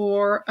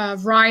for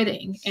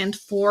writing and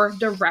for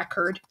the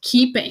record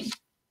keeping.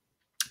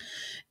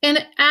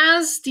 And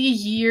as the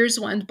years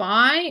went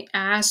by,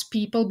 as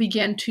people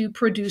began to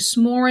produce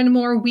more and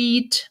more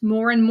wheat,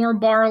 more and more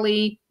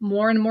barley,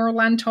 more and more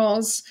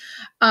lentils,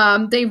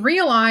 they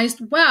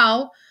realized,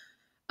 well,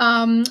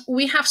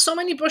 we have so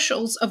many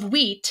bushels of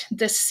wheat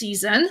this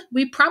season,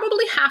 we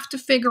probably have to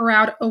figure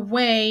out a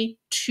way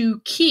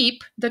to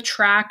keep the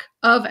track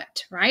of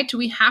it, right?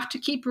 We have to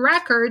keep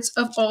records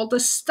of all the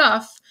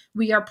stuff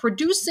we are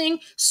producing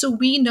so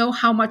we know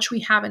how much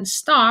we have in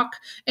stock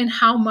and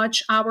how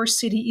much our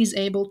city is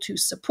able to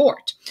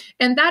support.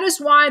 And that is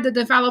why the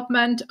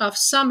development of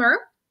Sumer,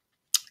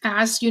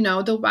 as you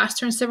know, the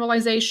Western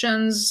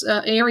civilization's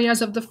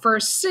areas of the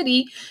first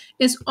city,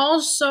 is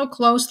also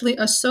closely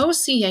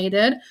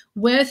associated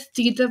with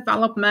the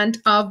development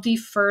of the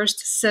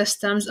first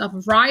systems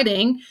of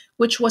writing,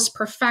 which was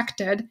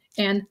perfected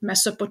in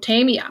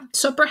Mesopotamia.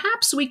 So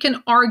perhaps we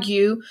can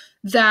argue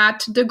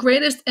that the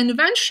greatest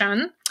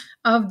invention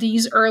of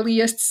these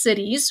earliest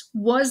cities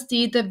was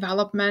the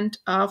development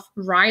of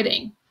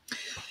writing.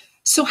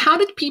 So how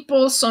did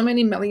people so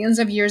many millions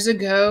of years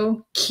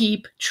ago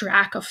keep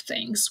track of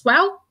things?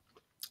 Well,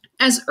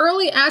 as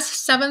early as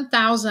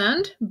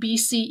 7000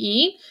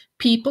 BCE,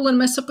 people in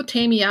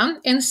Mesopotamia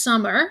in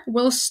Sumer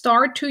will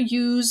start to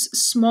use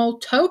small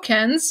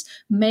tokens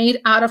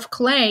made out of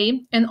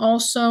clay and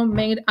also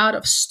made out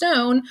of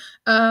stone,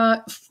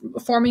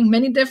 forming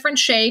many different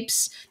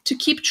shapes to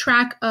keep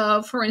track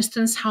of, for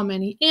instance, how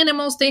many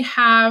animals they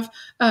have,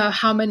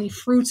 how many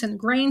fruits and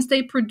grains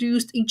they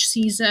produced each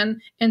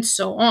season, and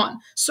so on.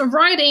 So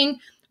writing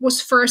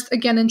was first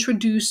again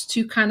introduced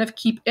to kind of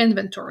keep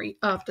inventory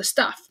of the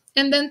stuff.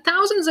 And then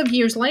thousands of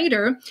years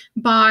later,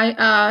 by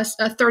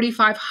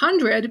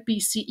 3500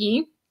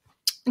 BCE,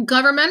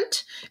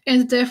 government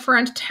and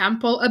different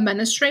temple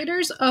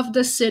administrators of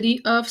the city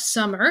of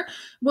Sumer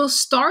will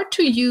start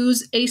to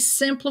use a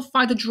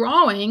simplified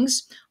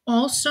drawings,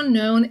 also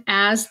known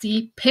as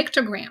the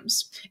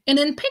pictograms. And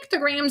in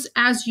pictograms,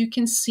 as you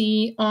can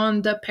see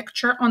on the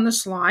picture on the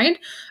slide,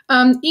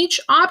 each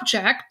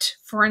object,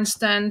 for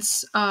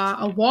instance,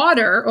 a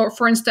water, or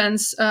for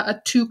instance,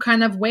 two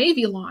kind of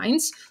wavy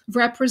lines,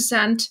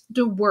 represent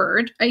the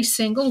word, a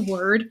single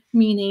word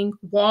meaning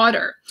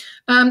water.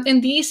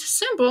 And these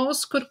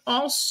symbols could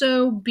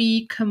also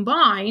be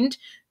combined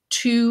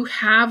to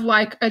have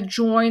like a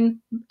join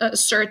a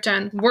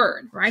certain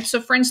word, right? So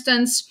for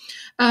instance,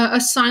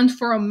 a sign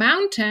for a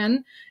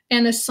mountain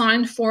and a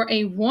sign for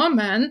a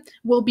woman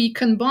will be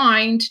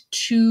combined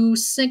to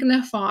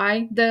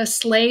signify the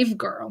slave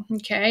girl,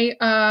 okay?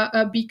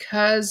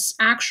 Because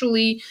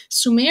actually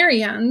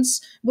Sumerians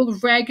will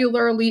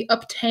regularly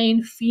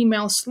obtain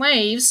female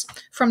slaves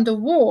from the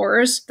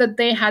wars that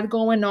they had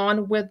going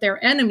on with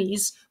their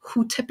enemies,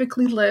 who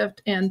typically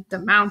lived in the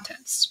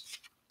mountains.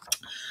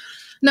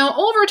 Now,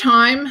 over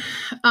time,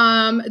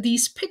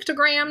 these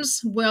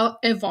pictograms will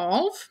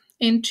evolve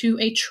into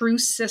a true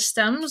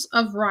systems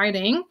of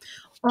writing,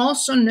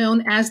 also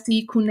known as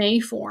the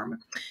cuneiform.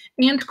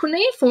 And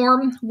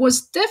cuneiform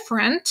was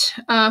different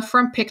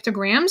from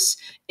pictograms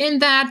in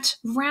that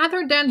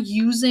rather than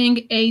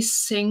using a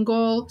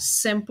single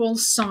simple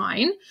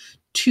sign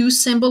to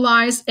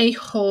symbolize a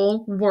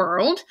whole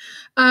world,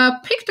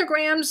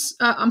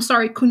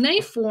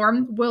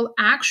 cuneiform will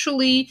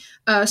actually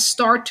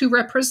start to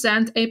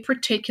represent a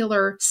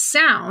particular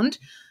sound,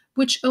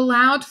 which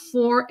allowed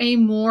for a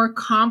more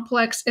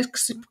complex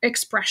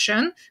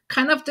expression,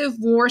 kind of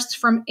divorced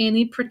from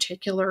any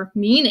particular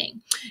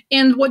meaning.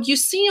 And what you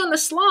see on the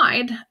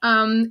slide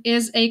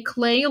is a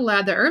clay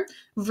letter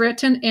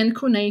written in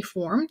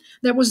cuneiform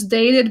that was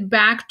dated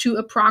back to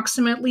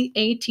approximately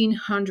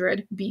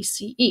 1800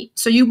 BCE.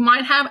 So you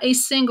might have a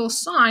single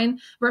sign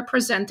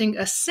representing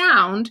a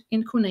sound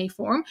in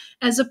cuneiform,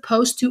 as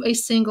opposed to a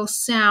single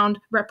sound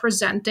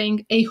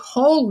representing a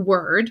whole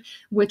word,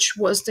 which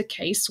was the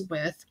case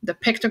with the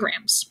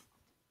pictograms.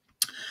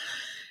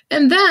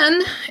 And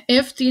then,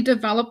 if the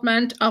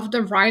development of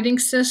the writing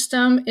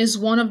system is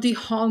one of the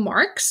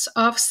hallmarks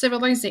of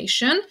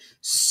civilization,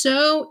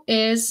 so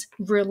is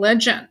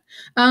religion.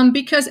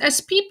 Because as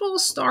people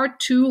start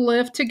to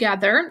live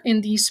together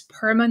in these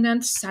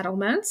permanent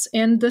settlements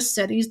in the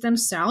cities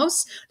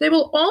themselves, they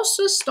will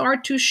also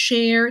start to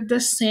share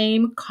the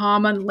same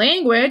common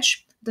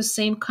language, the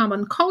same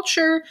common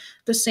culture,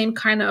 the same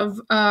kind of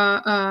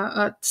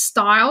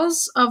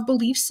styles of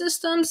belief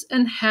systems,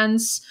 and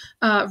hence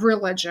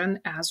religion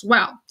as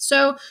well.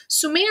 So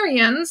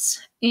Sumerians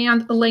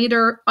and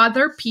later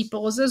other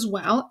peoples as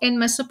well in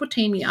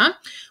Mesopotamia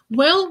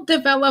will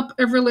develop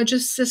a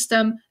religious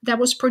system that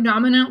was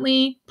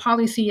predominantly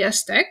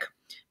polytheistic,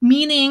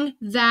 meaning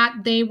that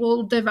they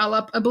will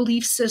develop a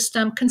belief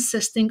system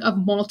consisting of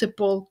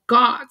multiple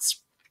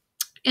gods.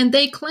 And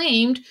they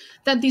claimed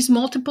that these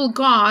multiple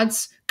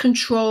gods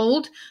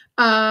controlled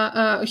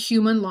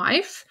human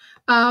life.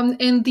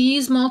 And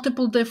these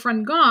multiple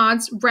different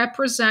gods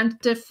represent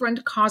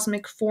different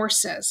cosmic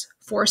forces,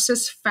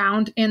 forces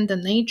found in the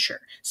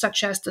nature,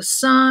 such as the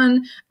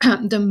sun,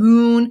 the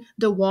moon,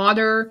 the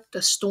water,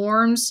 the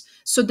storms.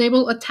 So they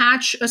will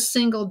attach a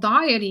single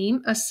deity,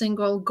 a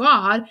single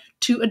god,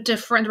 to a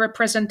different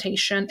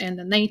representation in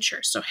the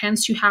nature. So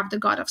hence you have the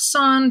god of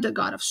sun, the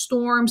god of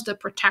storms, the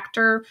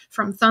protector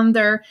from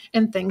thunder,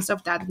 and things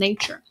of that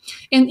nature.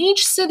 And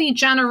each city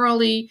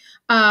generally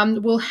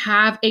will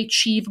have a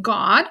chief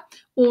god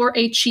or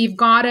a chief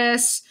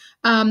goddess,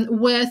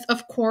 with,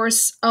 of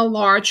course, a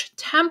large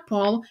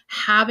temple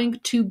having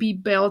to be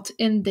built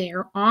in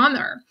their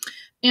honor.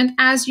 And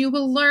as you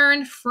will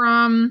learn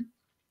from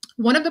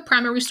one of the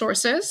primary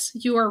sources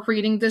you are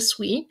reading this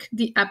week,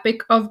 the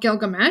Epic of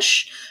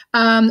Gilgamesh,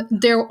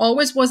 there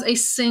always was a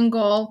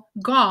single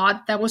god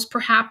that was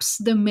perhaps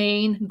the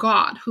main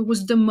god, who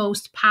was the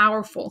most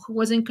powerful, who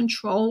was in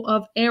control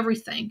of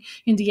everything.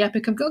 In the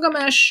Epic of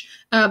Gilgamesh,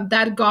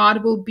 that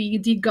god will be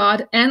the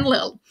god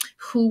Enlil,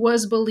 who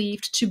was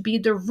believed to be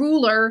the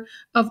ruler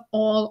of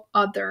all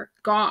other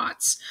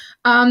gods.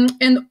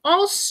 And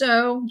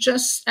also,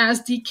 just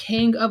as the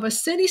king of a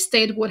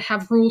city-state would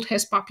have ruled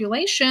his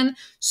population,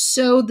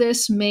 so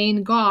this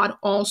main god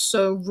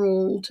also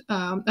ruled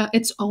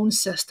its own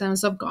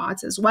systems of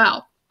gods as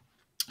well.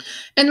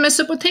 And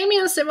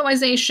Mesopotamian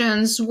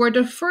civilizations were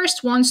the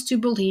first ones to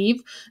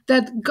believe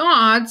that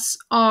gods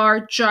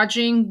are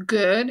judging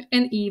good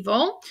and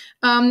evil,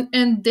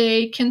 and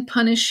they can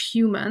punish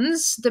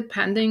humans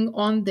depending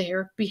on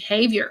their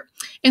behavior.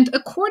 And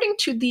according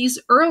to these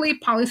early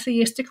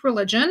polytheistic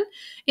religion,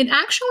 it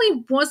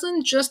actually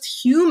wasn't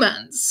just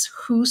humans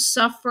who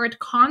suffered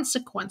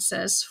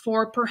consequences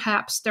for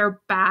perhaps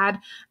their bad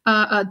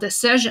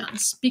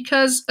decisions,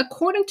 because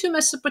according to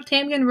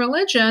Mesopotamian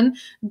religion,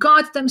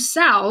 gods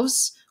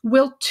themselves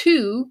will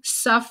too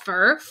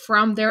suffer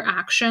from their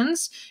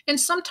actions, and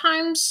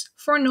sometimes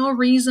for no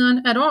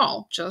reason at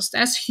all, just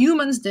as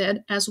humans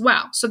did as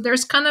well. So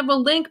there's kind of a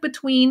link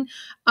between,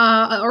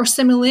 or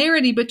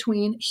similarity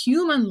between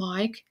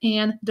human-like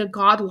and the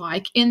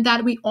godlike, in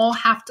that we all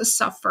have to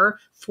suffer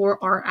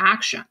for our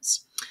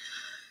actions.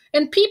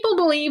 And people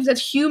believe that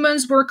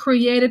humans were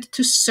created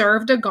to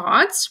serve the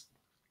gods,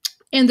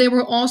 and they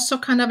were also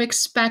kind of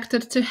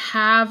expected to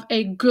have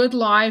a good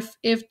life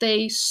if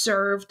they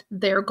served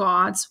their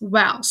gods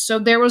well. So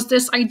there was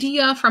this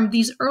idea from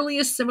these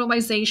earliest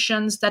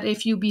civilizations that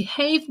if you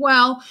behave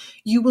well,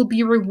 you will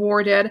be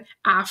rewarded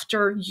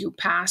after you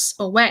pass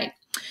away.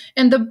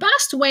 And the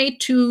best way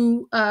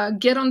to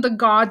get on the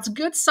god's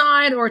good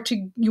side, or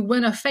to you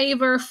win a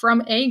favor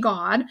from a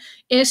god,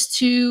 is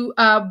to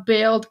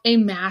build a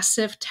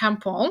massive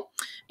temple.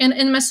 And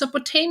in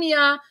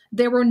Mesopotamia,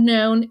 they were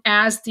known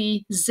as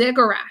the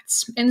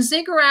ziggurats. And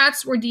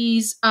ziggurats were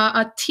these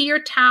tier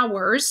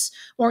towers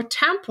or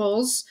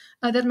temples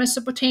that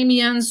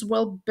Mesopotamians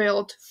will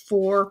build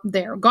for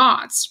their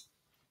gods.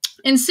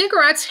 And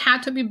ziggurats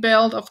had to be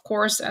built, of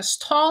course, as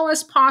tall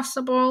as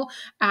possible,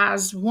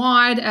 as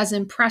wide, as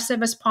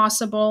impressive as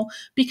possible,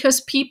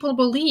 because people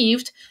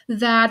believed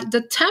that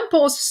the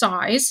temple's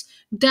size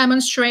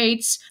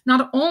demonstrates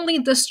not only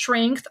the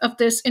strength of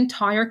this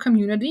entire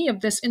community,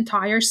 of this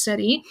entire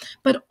city,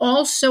 but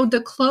also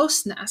the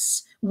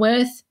closeness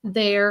with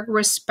their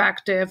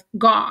respective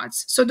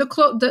gods. So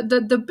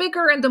the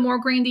bigger and the more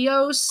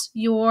grandiose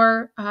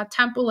your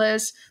temple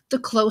is, the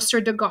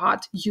closer the god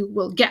you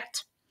will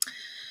get.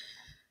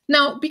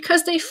 Now,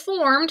 because they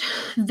formed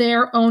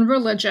their own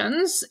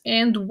religions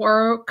and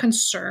were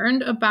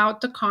concerned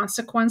about the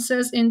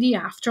consequences in the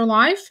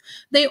afterlife,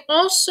 they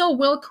also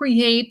will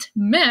create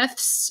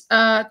myths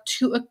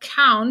to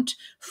account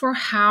for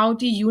how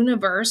the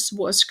universe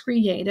was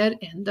created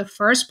in the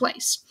first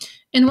place.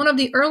 And one of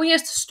the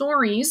earliest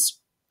stories,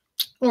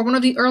 or one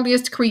of the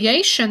earliest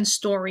creation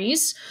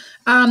stories,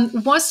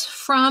 was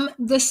from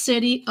the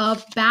city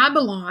of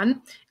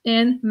Babylon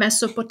in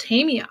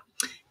Mesopotamia.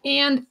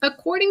 And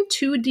according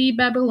to the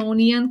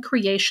Babylonian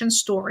creation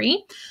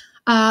story,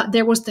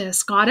 there was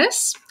this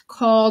goddess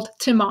called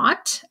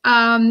Tiamat,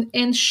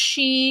 and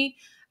she,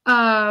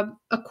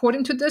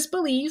 according to this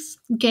belief,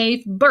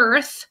 gave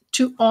birth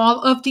to all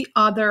of the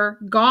other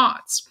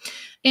gods.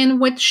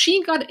 And when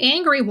she got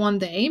angry one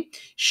day,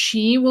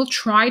 she will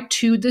try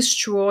to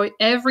destroy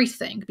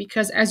everything.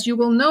 Because as you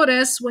will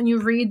notice when you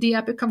read the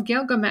Epic of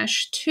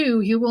Gilgamesh too,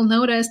 you will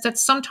notice that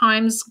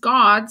sometimes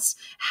gods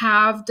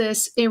have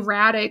this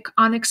erratic,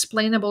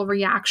 unexplainable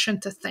reaction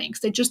to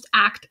things. They just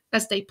act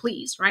as they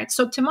please, right?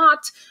 So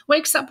Tiamat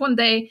wakes up one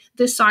day,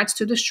 decides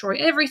to destroy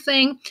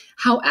everything.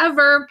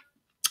 However,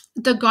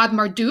 the god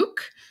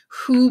Marduk,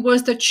 who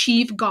was the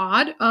chief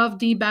god of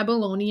the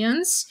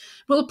Babylonians,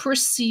 will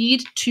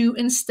proceed to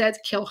instead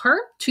kill her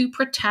to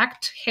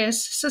protect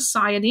his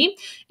society,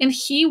 and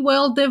he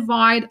will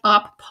divide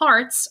up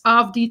parts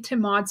of the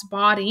Tiamat's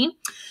body,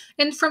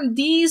 and from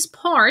these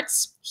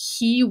parts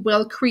he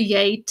will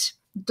create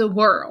the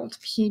world.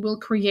 He will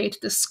create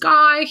the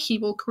sky, he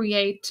will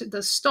create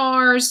the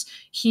stars,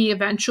 he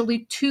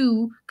eventually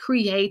too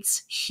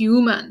creates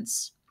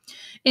humans.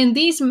 And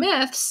these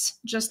myths,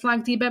 just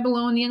like the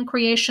Babylonian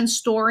creation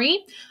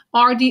story,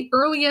 are the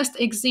earliest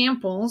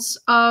examples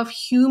of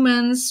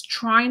humans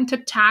trying to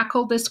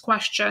tackle this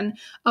question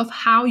of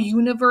how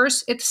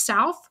universe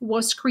itself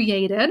was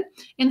created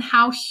and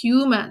how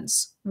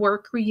humans were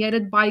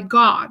created by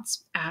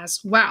gods as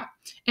well.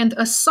 And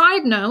a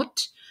side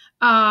note,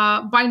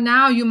 by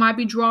now you might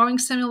be drawing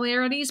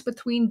similarities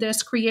between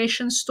this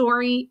creation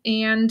story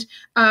and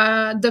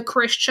the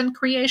Christian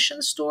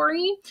creation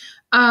story.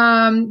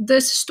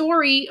 This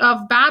story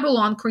of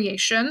Babylonian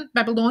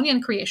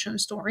creation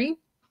story,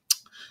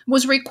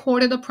 was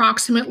recorded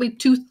approximately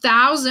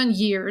 2,000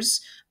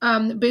 years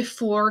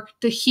before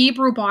the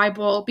Hebrew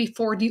Bible,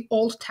 before the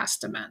Old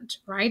Testament,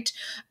 right?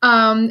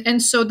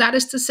 And so that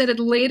is to say that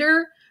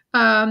later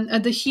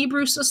the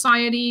Hebrew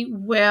society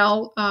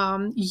will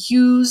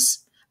use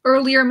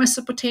earlier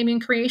Mesopotamian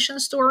creation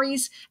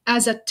stories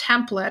as a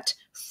template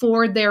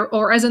for their,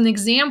 or as an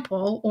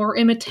example or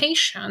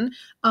imitation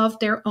of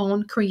their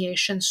own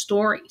creation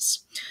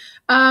stories.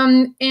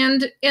 And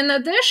in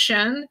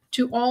addition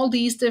to all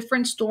these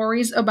different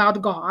stories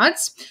about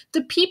gods,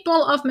 the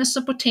people of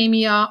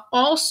Mesopotamia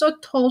also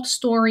told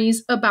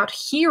stories about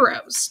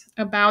heroes,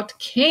 about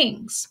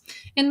kings.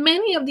 And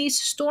many of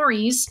these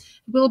stories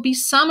will be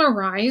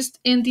summarized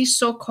in the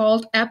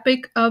so-called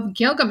Epic of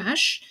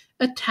Gilgamesh,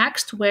 a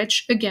text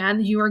which,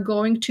 again, you are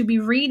going to be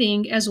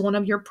reading as one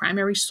of your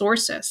primary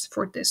sources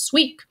for this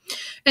week.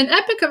 An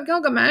Epic of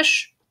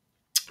Gilgamesh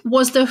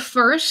was the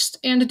first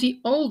and the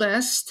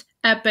oldest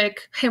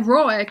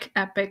heroic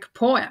epic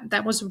poem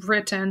that was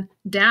written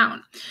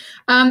down.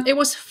 It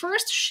was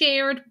first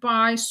shared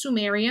by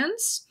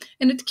Sumerians,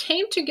 and it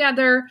came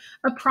together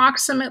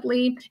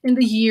approximately in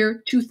the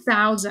year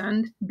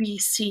 2000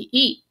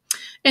 BCE.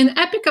 And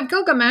Epic of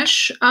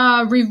Gilgamesh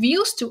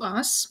reveals to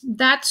us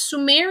that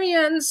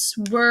Sumerians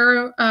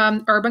were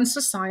urban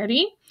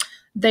society.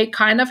 They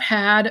kind of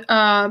had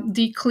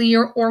the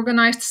clear,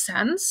 organized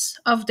sense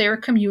of their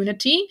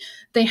community.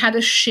 They had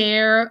a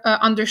shared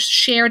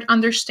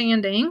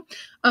understanding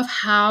of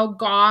how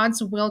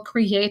gods will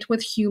create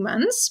with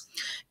humans.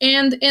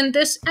 And in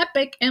this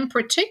epic in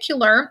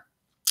particular,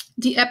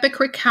 the epic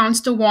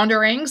recounts the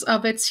wanderings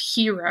of its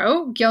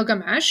hero,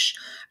 Gilgamesh,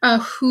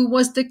 who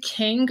was the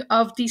king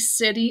of the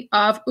city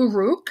of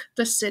Uruk,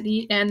 the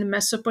city in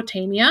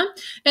Mesopotamia,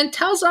 and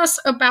tells us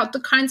about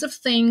the kinds of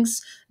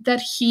things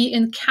that he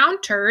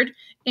encountered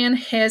in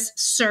his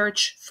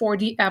search for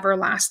the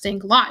everlasting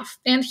life.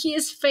 And he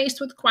is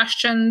faced with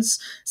questions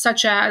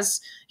such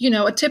as,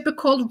 a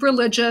typical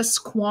religious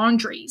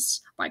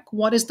quandaries, like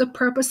what is the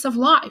purpose of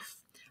life?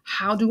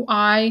 How do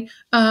I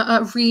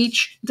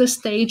reach the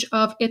stage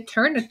of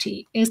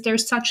eternity? Is there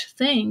such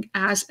thing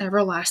as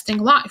everlasting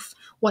life?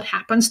 What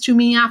happens to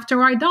me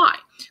after I die?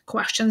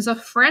 Questions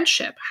of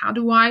friendship. How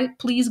do I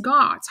please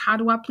God? How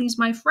do I please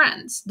my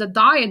friends? The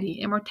deity,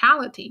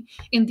 immortality,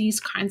 in these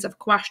kinds of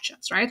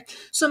questions, right?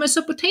 So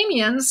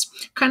Mesopotamians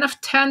kind of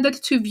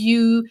tended to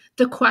view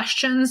the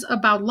questions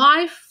about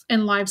life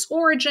and life's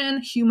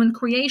origin, human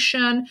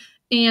creation,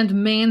 and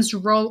man's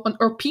role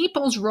or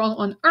people's role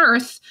on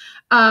earth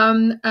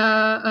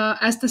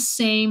as the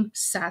same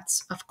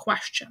sets of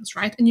questions,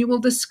 right? And you will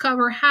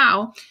discover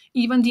how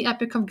even the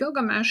Epic of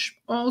Gilgamesh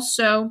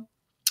also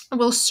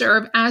will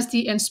serve as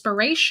the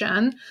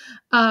inspiration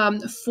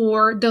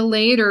for the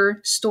later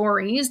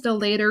stories, the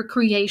later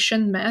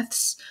creation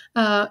myths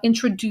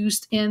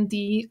introduced in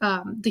the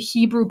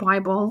Hebrew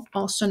Bible,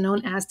 also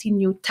known as the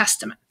New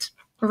Testament,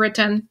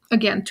 written,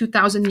 again,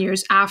 2,000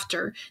 years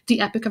after the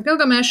Epic of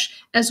Gilgamesh,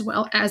 as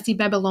well as the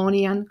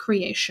Babylonian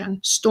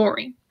creation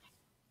story.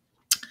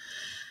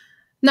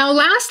 Now,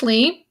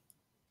 lastly,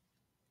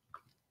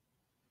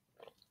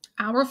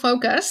 our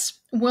focus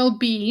will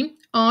be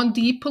on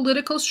the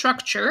political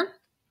structure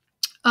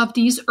of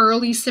these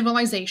early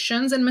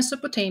civilizations in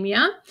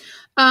Mesopotamia,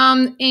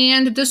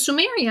 and the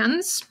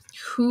Sumerians,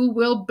 who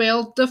will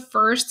build the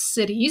first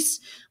cities,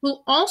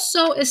 will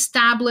also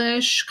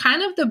establish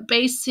kind of the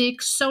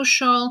basic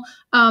social,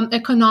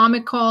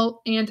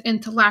 economical, and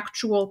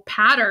intellectual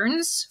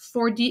patterns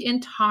for the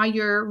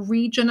entire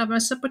region of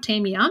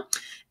Mesopotamia,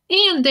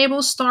 and they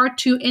will start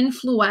to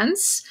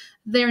influence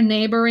their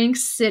neighboring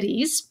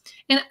cities.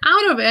 And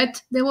out of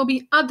it, there will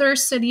be other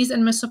cities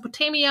in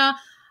Mesopotamia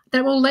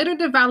that will later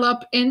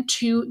develop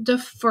into the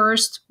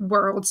first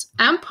world's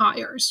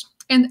empires.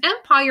 And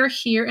empire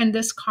here in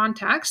this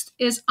context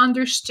is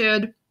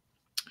understood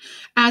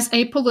as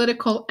a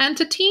political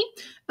entity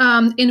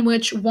in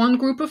which one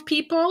group of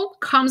people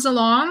comes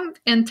along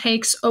and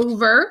takes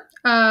over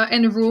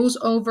and rules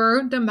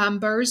over the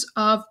members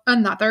of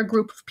another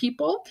group of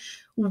people,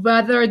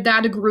 whether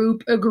that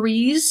group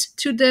agrees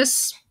to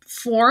this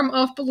form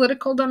of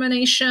political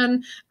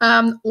domination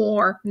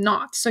or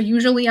not. So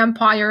usually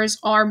empires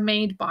are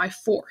made by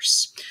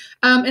force.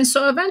 And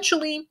so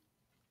eventually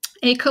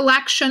a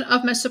collection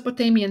of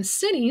Mesopotamian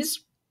cities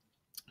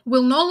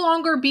will no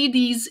longer be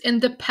these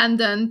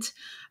independent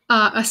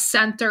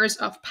centers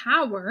of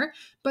power,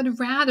 but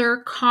rather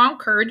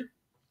conquered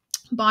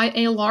by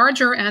a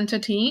larger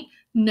entity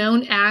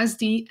known as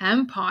the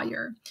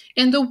empire.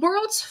 And the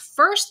world's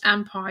first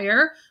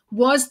empire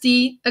was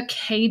the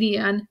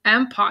Akkadian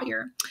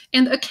Empire.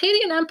 And the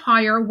Akkadian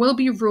Empire will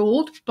be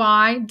ruled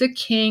by the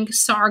king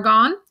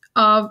Sargon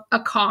of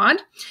Akkad,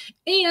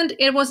 and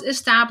it was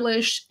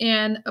established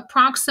in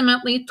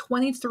approximately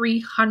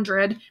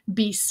 2300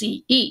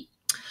 BCE.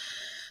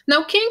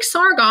 Now, King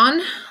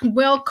Sargon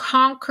will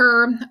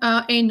conquer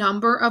a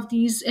number of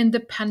these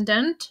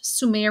independent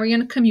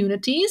Sumerian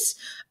communities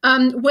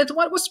with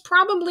what was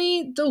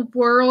probably the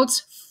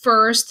world's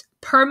first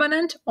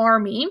permanent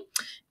army,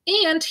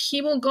 and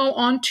he will go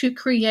on to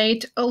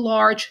create a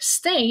large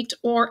state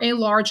or a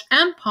large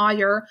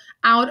empire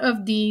out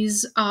of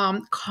these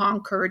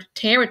conquered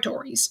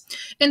territories.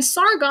 And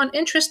Sargon,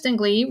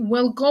 interestingly,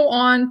 will go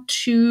on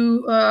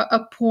to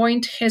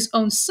appoint his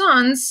own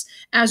sons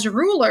as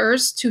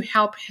rulers to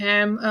help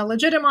him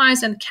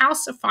legitimize and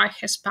calcify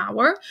his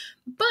power.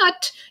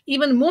 But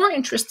even more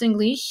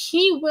interestingly,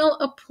 he will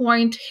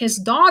appoint his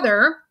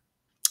daughter,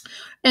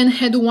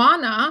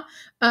 Enheduanna,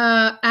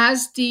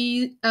 as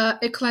the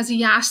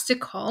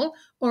ecclesiastical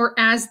or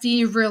as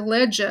the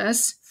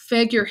religious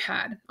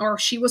figurehead, or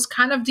she was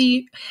kind of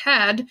the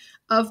head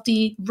of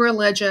the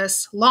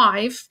religious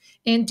life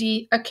in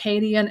the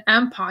Akkadian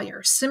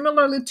Empire,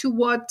 similarly to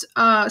what,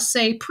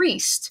 say,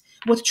 priest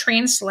would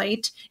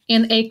translate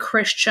in a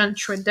Christian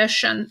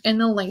tradition in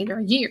the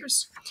later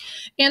years.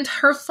 And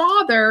her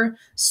father,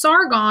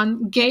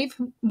 Sargon,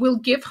 will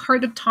give her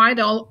the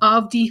title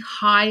of the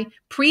high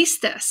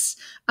priestess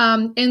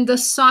in the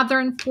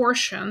southern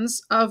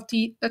portions of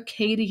the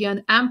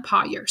Akkadian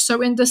Empire,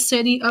 so in the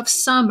city of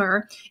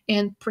Sumer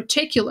in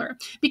particular,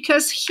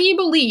 because he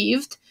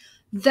believed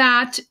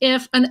that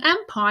if an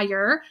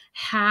empire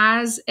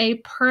has a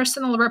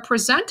personal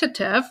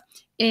representative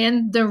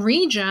in the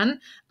region,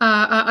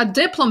 a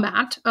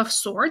diplomat of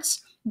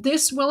sorts,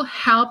 this will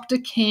help the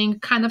king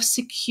kind of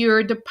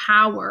secure the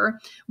power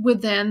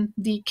within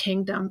the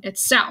kingdom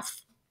itself.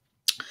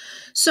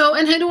 So,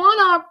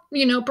 Enheduanna,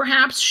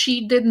 perhaps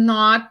she did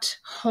not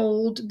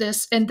hold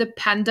this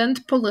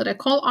independent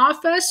political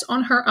office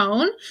on her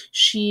own.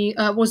 She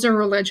was a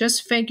religious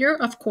figure,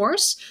 of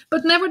course,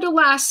 but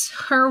nevertheless,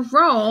 her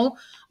role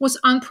was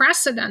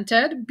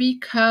unprecedented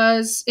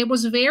because it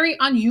was very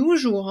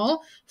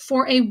unusual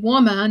for a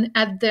woman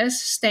at this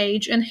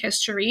stage in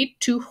history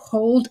to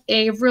hold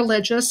a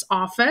religious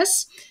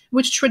office,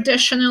 which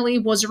traditionally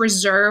was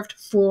reserved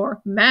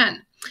for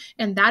men.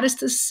 And that is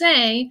to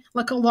say,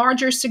 like, a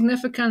larger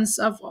significance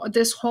of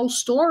this whole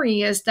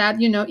story is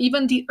that,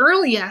 even the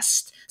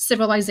earliest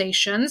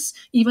civilizations,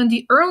 even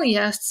the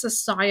earliest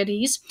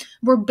societies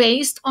were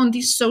based on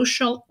the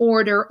social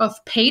order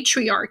of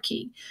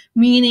patriarchy,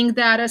 meaning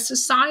that it's a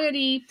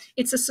society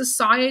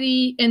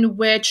in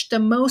which the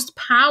most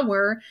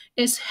power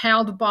is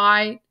held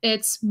by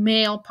its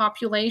male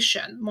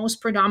population,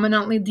 most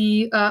predominantly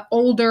the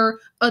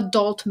older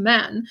adult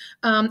men,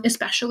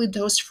 especially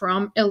those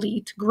from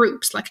elite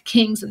groups like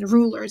kings and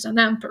rulers and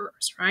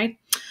emperors, right?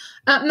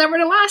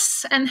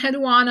 Nevertheless,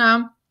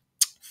 Enheduanna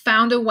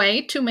found a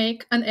way to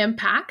make an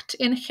impact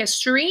in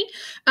history,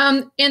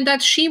 in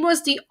that she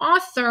was the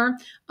author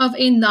of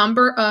a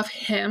number of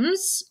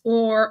hymns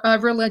or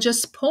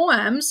religious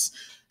poems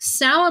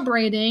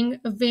celebrating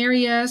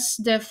various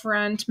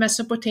different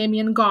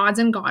Mesopotamian gods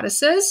and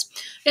goddesses.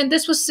 And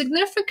this was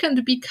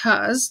significant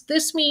because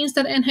this means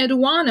that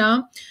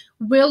Enheduanna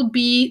will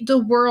be the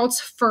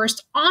world's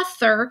first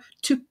author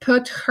to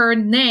put her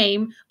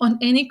name on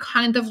any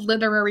kind of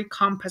literary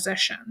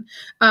composition.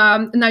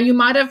 Now, you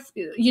might have,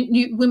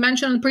 we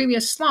mentioned on the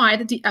previous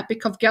slide, the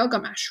Epic of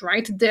Gilgamesh,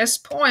 right? This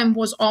poem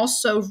was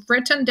also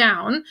written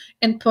down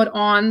and put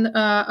on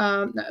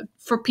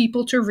for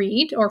people to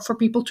read or for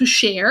people to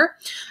share.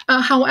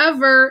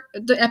 However,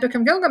 the Epic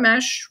of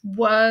Gilgamesh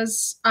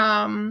was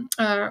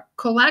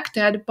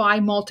collected by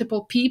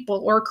multiple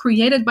people or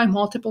created by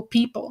multiple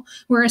people,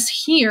 whereas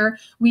here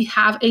we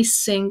have a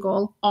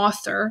single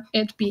author,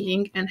 it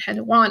being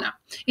Enheduanna.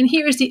 And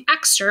here is the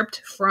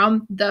excerpt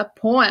from the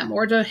poem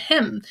or the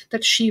hymn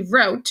that she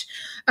wrote.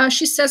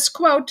 She says,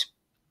 quote,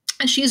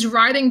 and she's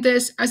writing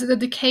this as a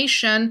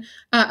dedication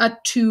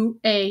to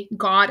a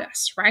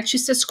goddess, right? She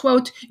says,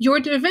 quote,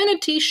 "Your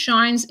divinity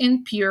shines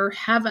in pure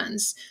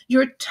heavens.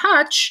 Your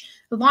touch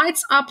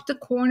lights up the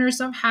corners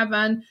of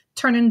heaven,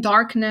 turning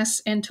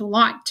darkness into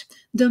light.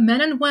 The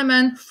men and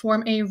women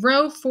form a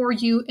row for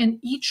you, and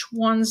each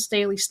one's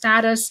daily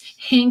status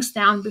hangs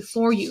down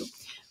before you.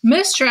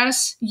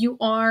 Mistress, you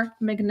are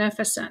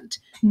magnificent.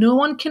 No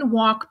one can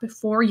walk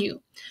before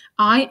you.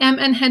 I am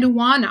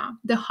Enheduanna,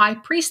 the high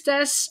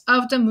priestess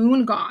of the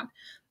moon god.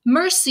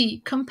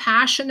 Mercy,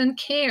 compassion, and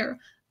care,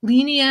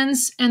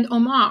 lenience and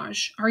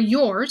homage are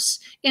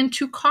yours, and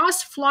to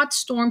cause flood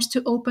storms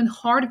to open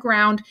hard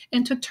ground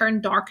and to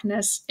turn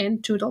darkness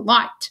into the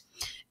light.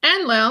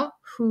 Enlil,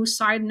 who,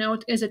 side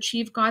note, is a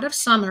chief god of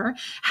summer,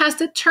 has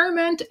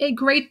determined a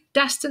great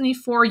destiny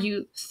for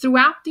you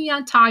throughout the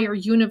entire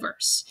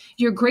universe.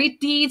 Your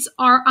great deeds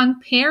are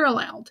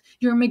unparalleled.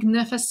 Your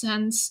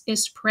magnificence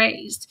is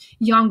praised.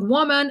 Young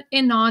woman,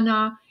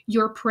 Inanna,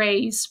 your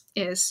praise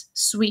is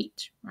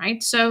sweet,"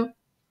 right? So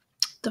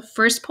the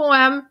first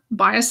poem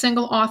by a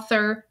single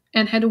author,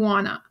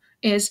 Enheduanna,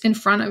 is in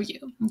front of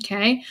you,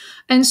 okay?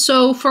 And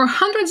so for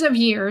hundreds of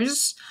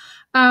years,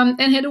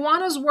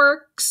 Enheduanna's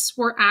works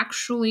were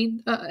actually,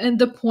 in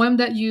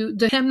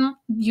the hymn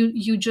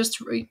you just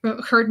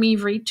heard me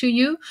read to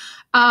you,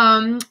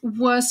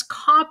 was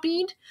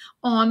copied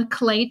on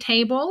clay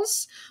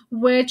tables,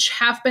 which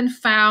have been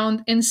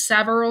found in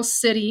several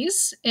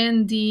cities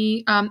in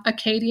the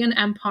Akkadian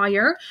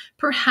Empire,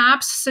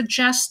 perhaps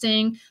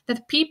suggesting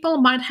that people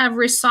might have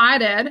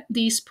recited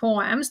these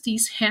poems,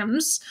 these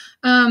hymns,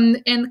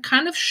 and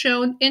kind of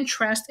shown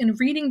interest in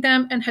reading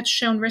them and had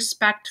shown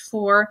respect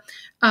for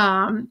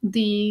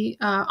the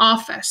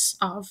office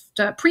of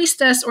the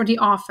priestess or the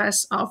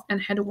office of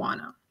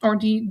Enheduanna, or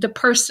the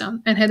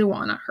person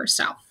Enheduanna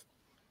herself.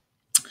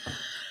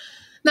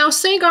 Now,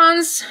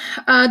 Sargon's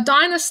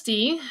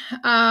dynasty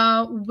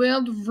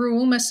will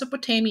rule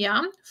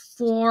Mesopotamia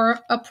for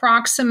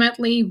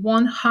approximately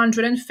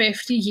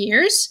 150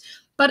 years,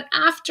 but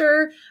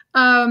after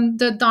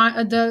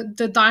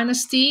the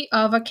dynasty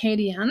of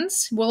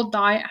Akkadians will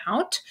die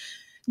out,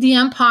 the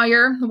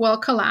empire will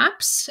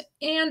collapse,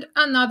 and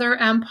another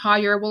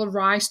empire will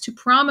rise to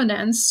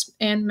prominence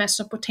in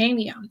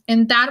Mesopotamia,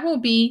 and that will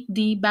be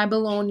the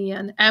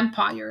Babylonian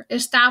Empire,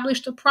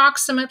 established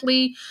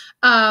approximately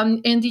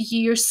in the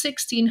year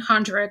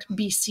 1600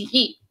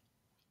 BCE.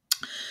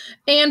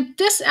 And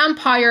this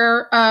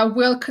empire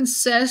will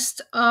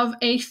consist of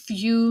a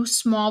few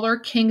smaller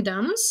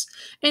kingdoms,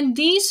 and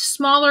these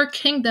smaller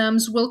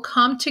kingdoms will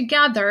come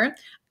together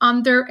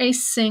under a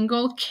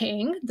single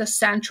king, the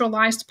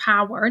centralized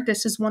power.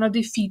 This is one of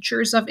the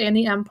features of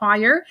any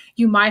empire.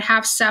 You might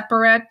have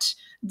separate,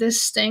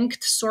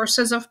 distinct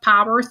sources of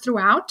power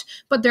throughout,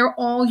 but they're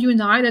all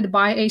united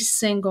by a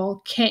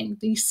single king,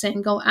 the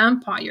single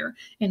empire.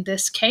 In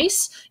this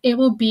case, it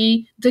will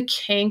be the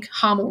King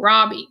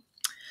Hammurabi.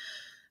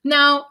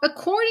 Now,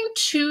 according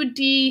to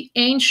the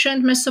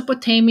ancient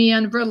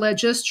Mesopotamian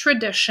religious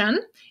tradition,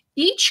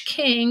 each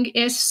king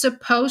is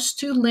supposed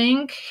to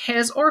link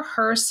his or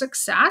her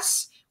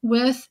success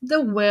with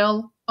the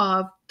will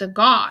of the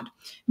god,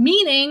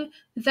 meaning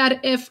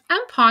that if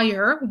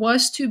empire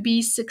was to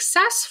be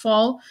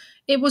successful,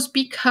 it was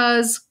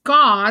because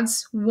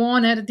gods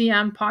wanted the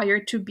empire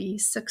to be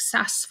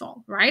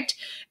successful, right?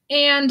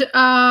 And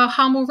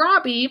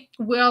Hammurabi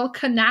will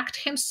connect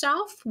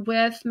himself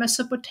with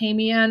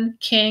Mesopotamian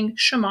king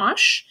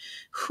Shamash,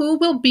 who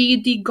will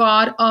be the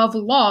god of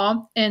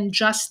law and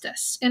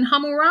justice. And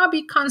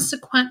Hammurabi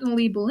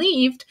consequently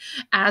believed,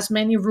 as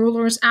many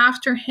rulers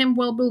after him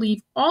will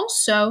believe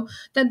also,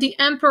 that the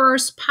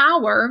emperor's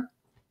power,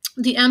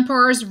 the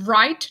emperor's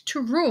right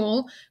to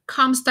rule,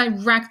 comes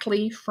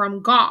directly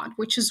from God,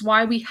 which is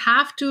why we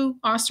have to,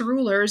 us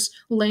rulers,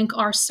 link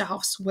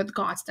ourselves with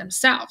gods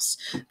themselves.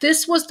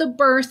 This was the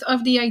birth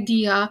of the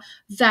idea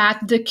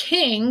that the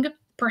king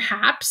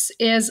perhaps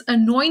is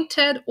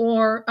anointed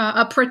or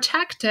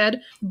protected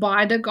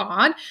by the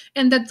god,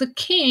 and that the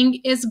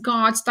king is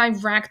God's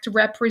direct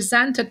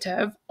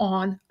representative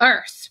on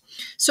earth.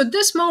 So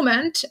this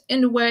moment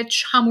in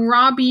which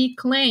Hammurabi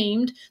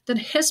claimed that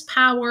his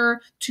power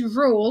to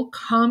rule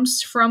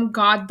comes from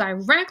God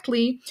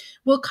directly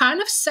will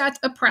kind of set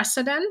a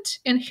precedent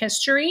in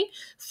history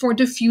for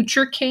the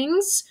future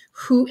kings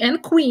who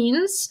and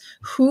queens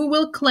who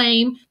will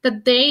claim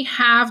that they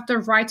have the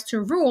right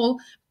to rule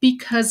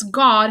because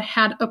God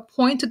had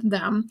appointed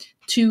them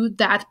to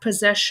that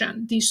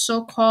position, the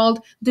so-called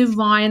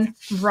divine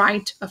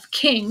right of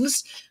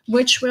kings,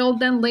 which will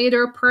then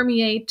later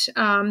permeate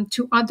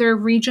to other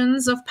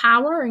regions of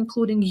power,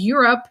 including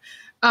Europe,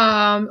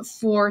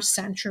 for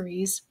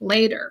centuries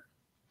later.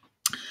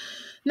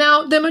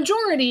 Now, the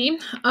majority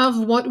of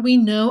what we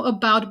know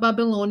about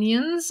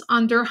Babylonians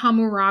under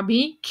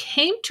Hammurabi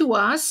came to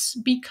us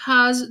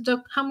because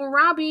the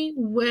Hammurabi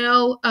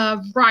will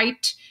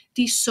write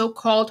the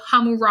so-called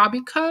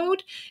Hammurabi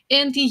Code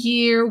in the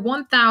year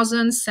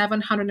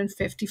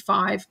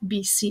 1755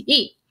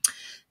 BCE.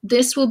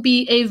 This will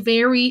be a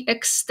very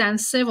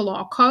extensive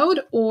law code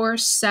or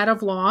set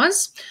of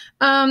laws.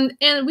 And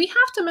we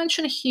have to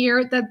mention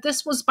here that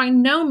this was by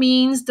no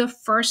means the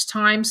first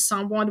time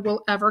someone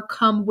will ever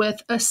come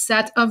with a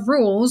set of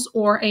rules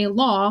or a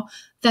law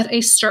that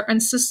a certain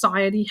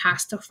society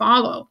has to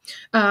follow.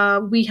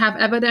 We have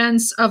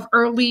evidence of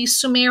early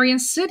Sumerian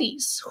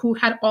cities who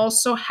had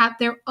also had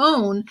their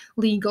own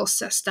legal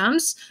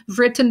systems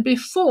written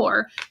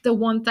before the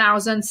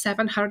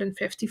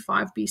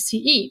 1755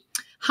 BCE.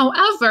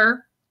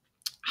 However,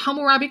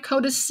 Hammurabi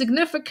Code is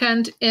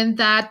significant in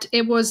that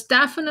it was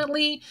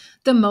definitely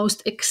the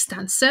most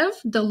extensive,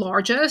 the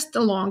largest,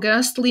 the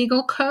longest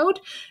legal code,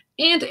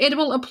 and it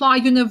will apply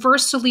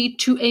universally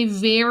to a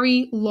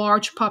very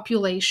large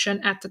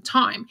population at the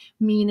time,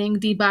 meaning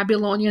the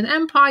Babylonian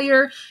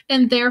Empire,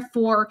 and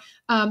therefore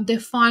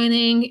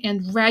defining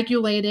and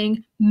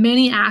regulating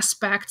many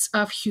aspects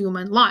of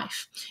human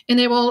life. And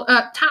it will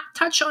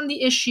touch on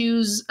the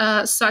issues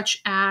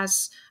such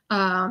as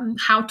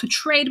how to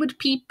trade with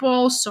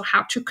people, so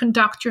how to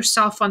conduct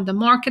yourself on the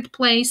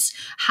marketplace,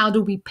 how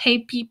do we pay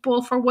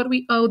people for what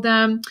we owe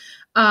them,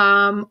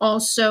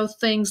 also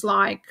things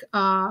like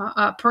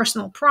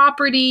personal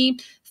property,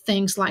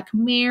 things like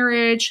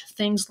marriage,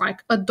 things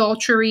like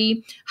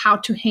adultery, how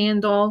to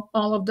handle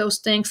all of those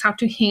things, how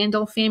to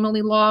handle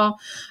family law.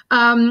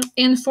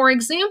 And for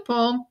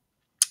example,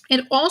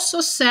 it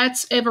also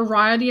sets a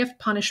variety of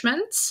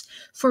punishments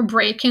for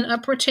breaking a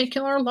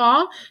particular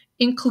law,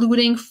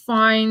 including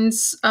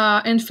fines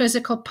and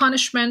physical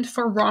punishment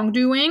for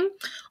wrongdoing.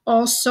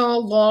 Also,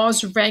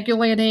 laws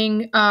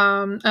regulating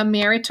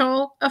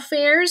marital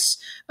affairs,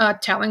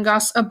 telling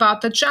us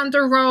about the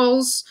gender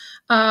roles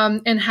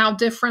and how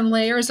different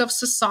layers of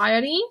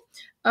society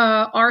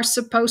are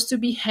supposed to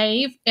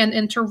behave and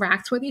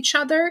interact with each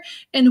other,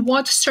 and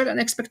what certain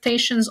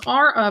expectations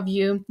are of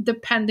you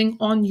depending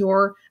on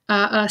your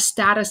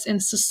status in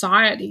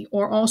society,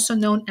 or also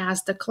known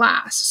as the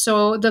class.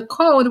 So the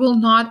code will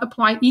not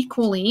apply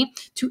equally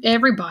to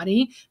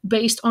everybody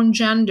based on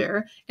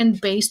gender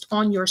and based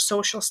on your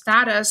social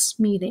status,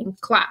 meaning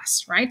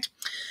class, right?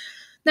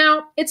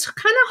 Now, it's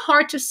kind of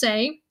hard to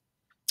say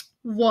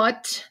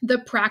what the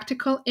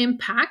practical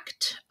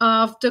impact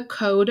of the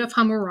Code of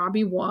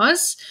Hammurabi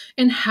was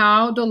and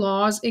how the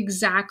laws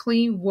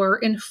exactly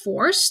were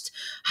enforced.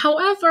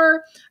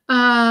 However,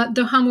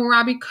 the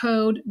Hammurabi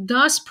Code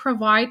does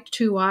provide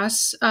to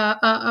us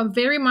a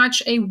very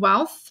much a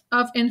wealth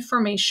of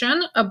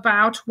information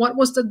about what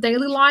was the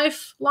daily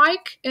life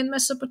like in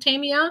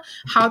Mesopotamia,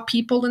 how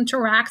people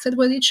interacted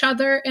with each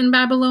other in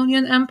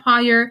Babylonian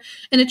Empire,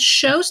 and it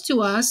shows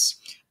to us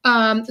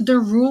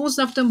the rules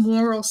of the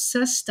moral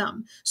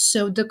system,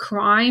 so the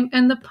crime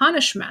and the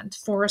punishment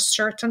for a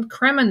certain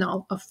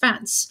criminal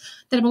offense,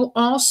 that will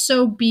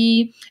also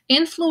be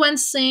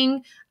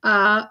influencing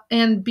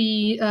and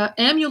be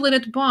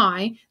emulated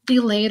by the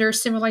later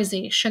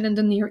civilization in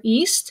the Near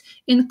East,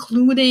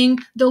 including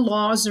the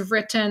laws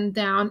written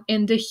down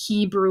in the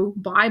Hebrew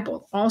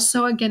Bible,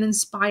 also again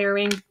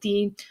inspiring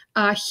the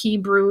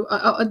Hebrew,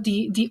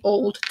 the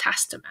Old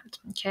Testament.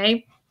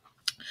 Okay.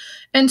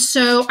 And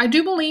so I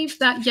do believe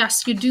that,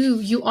 yes,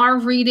 you are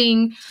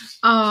reading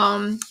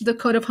the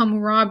Code of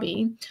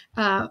Hammurabi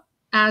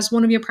as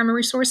one of your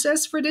primary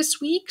sources for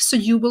this week. So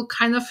you will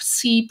kind of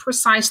see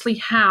precisely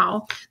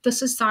how the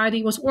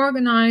society was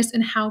organized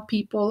and how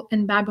people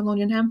in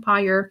Babylonian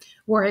Empire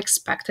were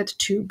expected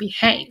to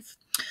behave.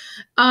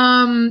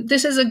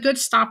 This is a good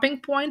stopping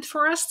point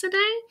for us today.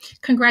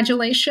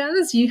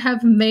 Congratulations, you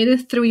have made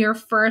it through your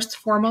first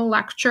formal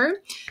lecture,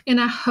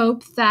 and I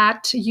hope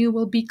that you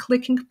will be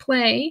clicking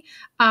play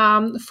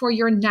for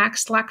your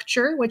next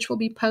lecture, which will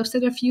be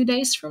posted a few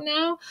days from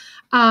now.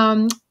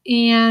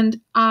 And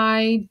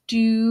I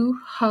do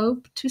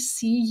hope to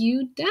see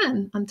you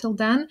then. Until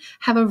then,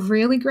 have a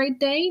really great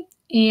day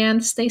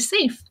and stay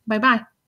safe. Bye-bye.